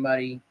for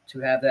somebody to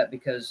have that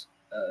because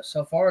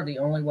so far the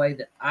only way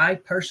that I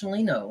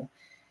personally know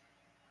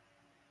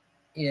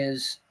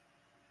is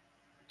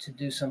to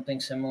do something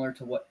similar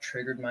to what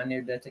triggered my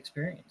near death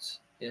experience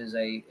is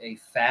a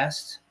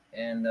fast.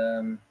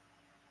 And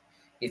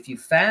if you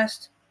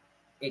fast,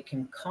 it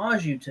can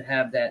cause you to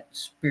have that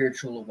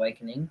spiritual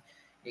awakening.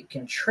 It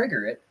can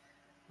trigger it,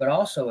 but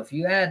also if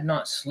you add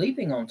not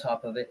sleeping on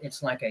top of it,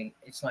 it's like a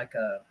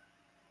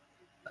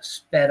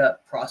sped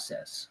up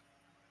process.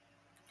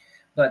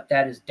 But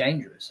that is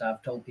dangerous.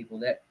 I've told people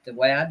that the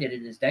way I did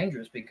it is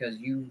dangerous because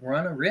you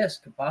run a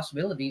risk, a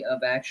possibility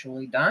of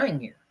actually dying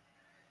here.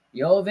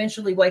 You'll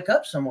eventually wake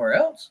up somewhere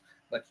else,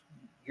 but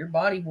your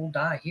body will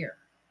die here,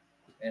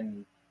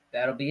 and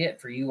that'll be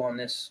it for you on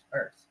this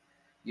earth.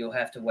 You'll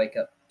have to wake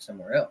up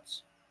somewhere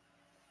else.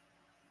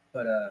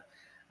 But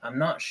I'm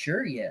not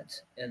sure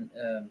yet, and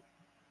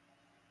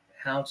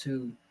how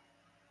to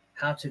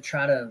how to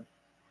try to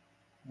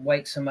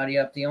wake somebody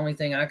up. The only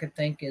thing I could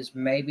think is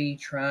maybe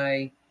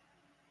try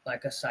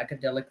like a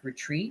psychedelic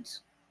retreat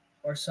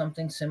or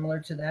something similar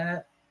to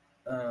that.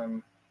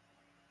 Um,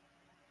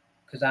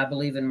 because I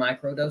believe in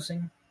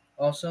microdosing.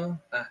 Also,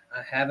 I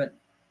haven't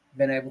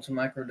been able to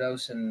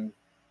microdose in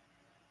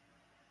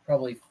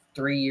probably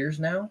 3 years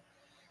now,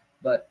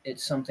 but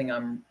it's something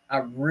I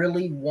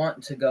really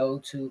want to go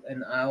to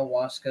an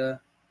ayahuasca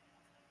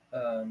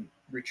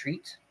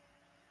retreat,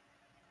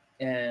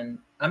 and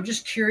I'm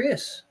just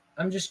curious.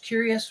 I'm just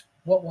curious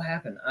what will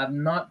happen.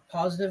 I'm not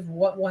positive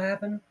what will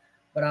happen,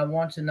 but I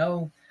want to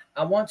know.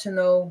 I want to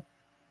know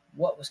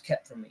what was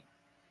kept from me,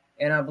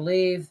 and I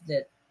believe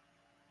that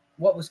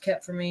what was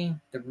kept from me,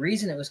 the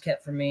reason it was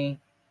kept from me,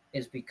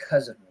 is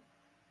because of me.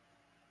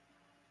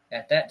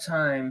 At that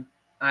time,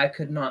 I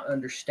could not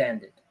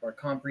understand it or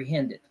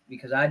comprehend it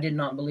because I did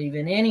not believe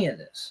in any of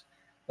this.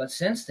 But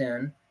since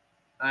then,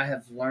 I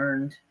have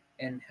learned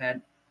and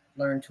had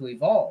learned to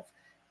evolve.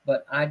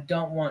 But I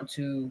don't want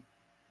to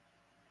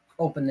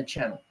open the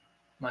channel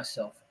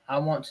myself. I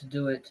want to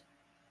do it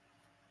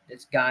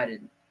that's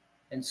guided,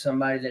 and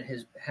somebody that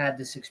has had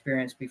this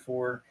experience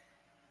before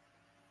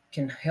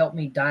can help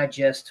me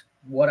digest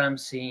what I'm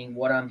seeing,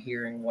 what I'm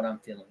hearing, what I'm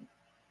feeling.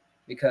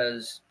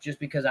 Because just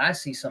because I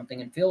see something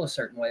and feel a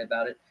certain way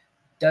about it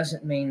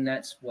doesn't mean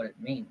that's what it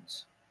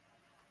means.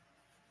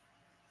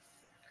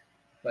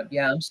 But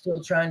yeah, I'm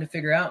still trying to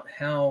figure out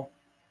how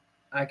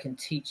I can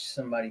teach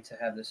somebody to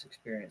have this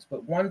experience.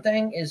 But one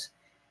thing is,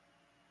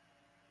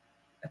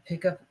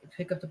 pick up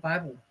the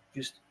Bible.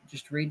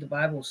 Just read the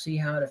Bible, see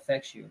how it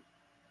affects you.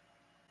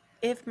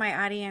 If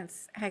my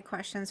audience had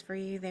questions for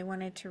you, they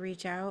wanted to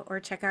reach out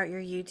or check out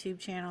your YouTube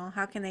channel,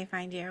 how can they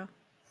find you?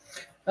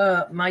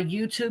 My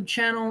YouTube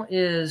channel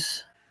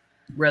is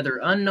rather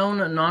unknown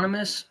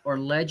anonymous or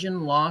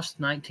legend lost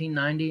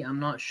 1990.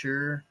 I'm not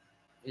sure.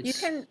 You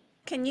It's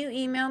can you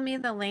email me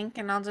the link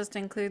and I'll just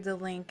include the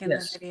link in the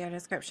yes, video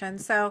description.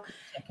 So yes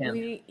I can.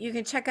 we you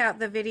can check out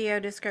the video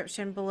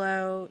description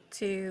below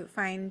to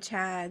find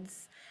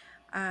Chad's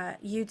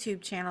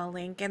YouTube channel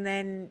link. And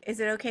then is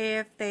it okay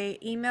if they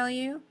email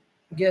you?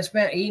 Yes,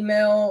 man.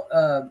 Email,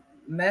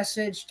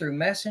 message through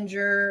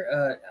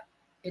Messenger.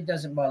 It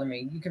doesn't bother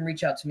me. You can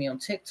reach out to me on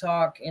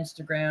TikTok,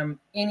 Instagram,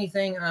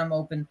 anything. I'm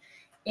open.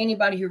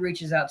 Anybody who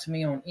reaches out to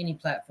me on any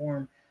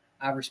platform,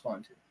 I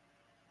respond to.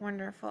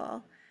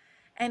 Wonderful.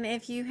 And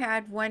if you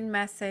had one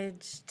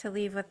message to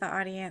leave with the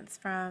audience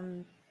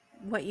from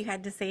what you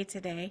had to say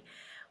today,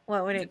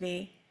 what would it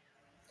be?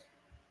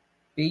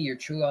 Be your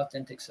true,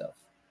 authentic self,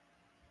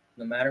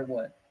 no matter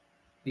what.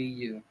 Be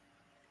you.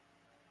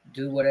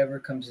 Do whatever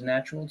comes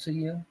natural to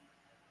you,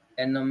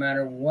 and no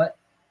matter what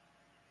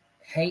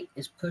hate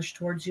is pushed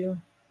towards you,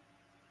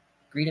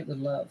 greet it with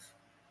love.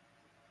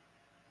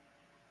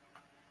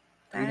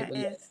 Greet it That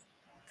with love. is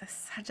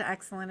that's such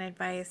excellent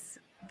advice.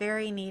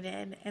 Very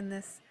needed in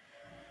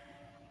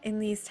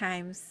these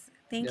times.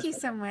 Thank Yes, you ma'am.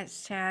 so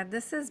much, Chad.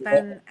 This has You're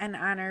welcome. been an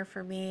honor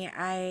for me.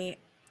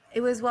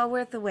 It was well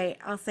worth the wait.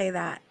 I'll say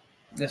that.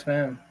 Yes,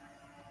 ma'am.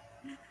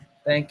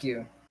 Thank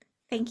you.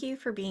 Thank you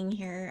for being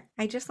here.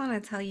 I just want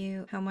to tell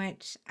you how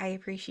much I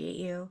appreciate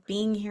you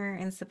being here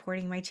and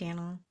supporting my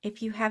channel.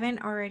 If you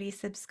haven't already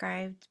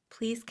subscribed,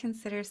 please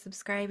consider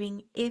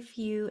subscribing if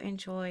you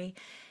enjoy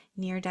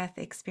near death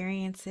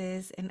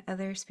experiences and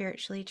other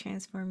spiritually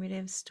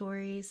transformative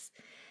stories.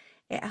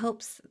 It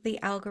helps the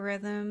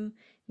algorithm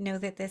know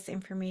that this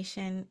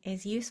information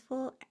is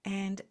useful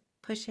and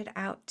push it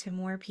out to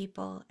more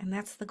people. And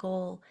that's the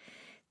goal,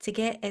 to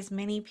get as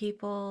many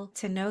people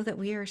to know that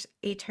we are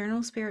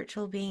eternal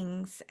spiritual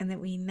beings and that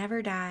we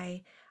never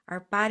die.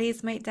 Our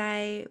bodies might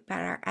die, but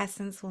our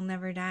essence will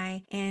never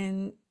die.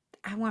 And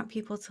I want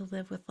people to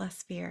live with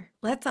less fear.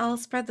 Let's all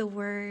spread the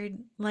word.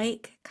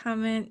 Like,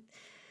 comment,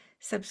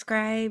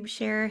 subscribe,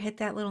 share, hit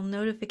that little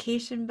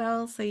notification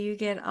bell so you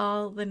get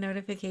all the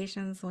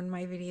notifications when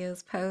my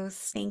videos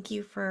post. Thank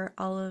you for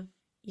all of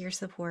your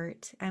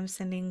support. I'm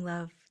sending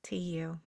love to you.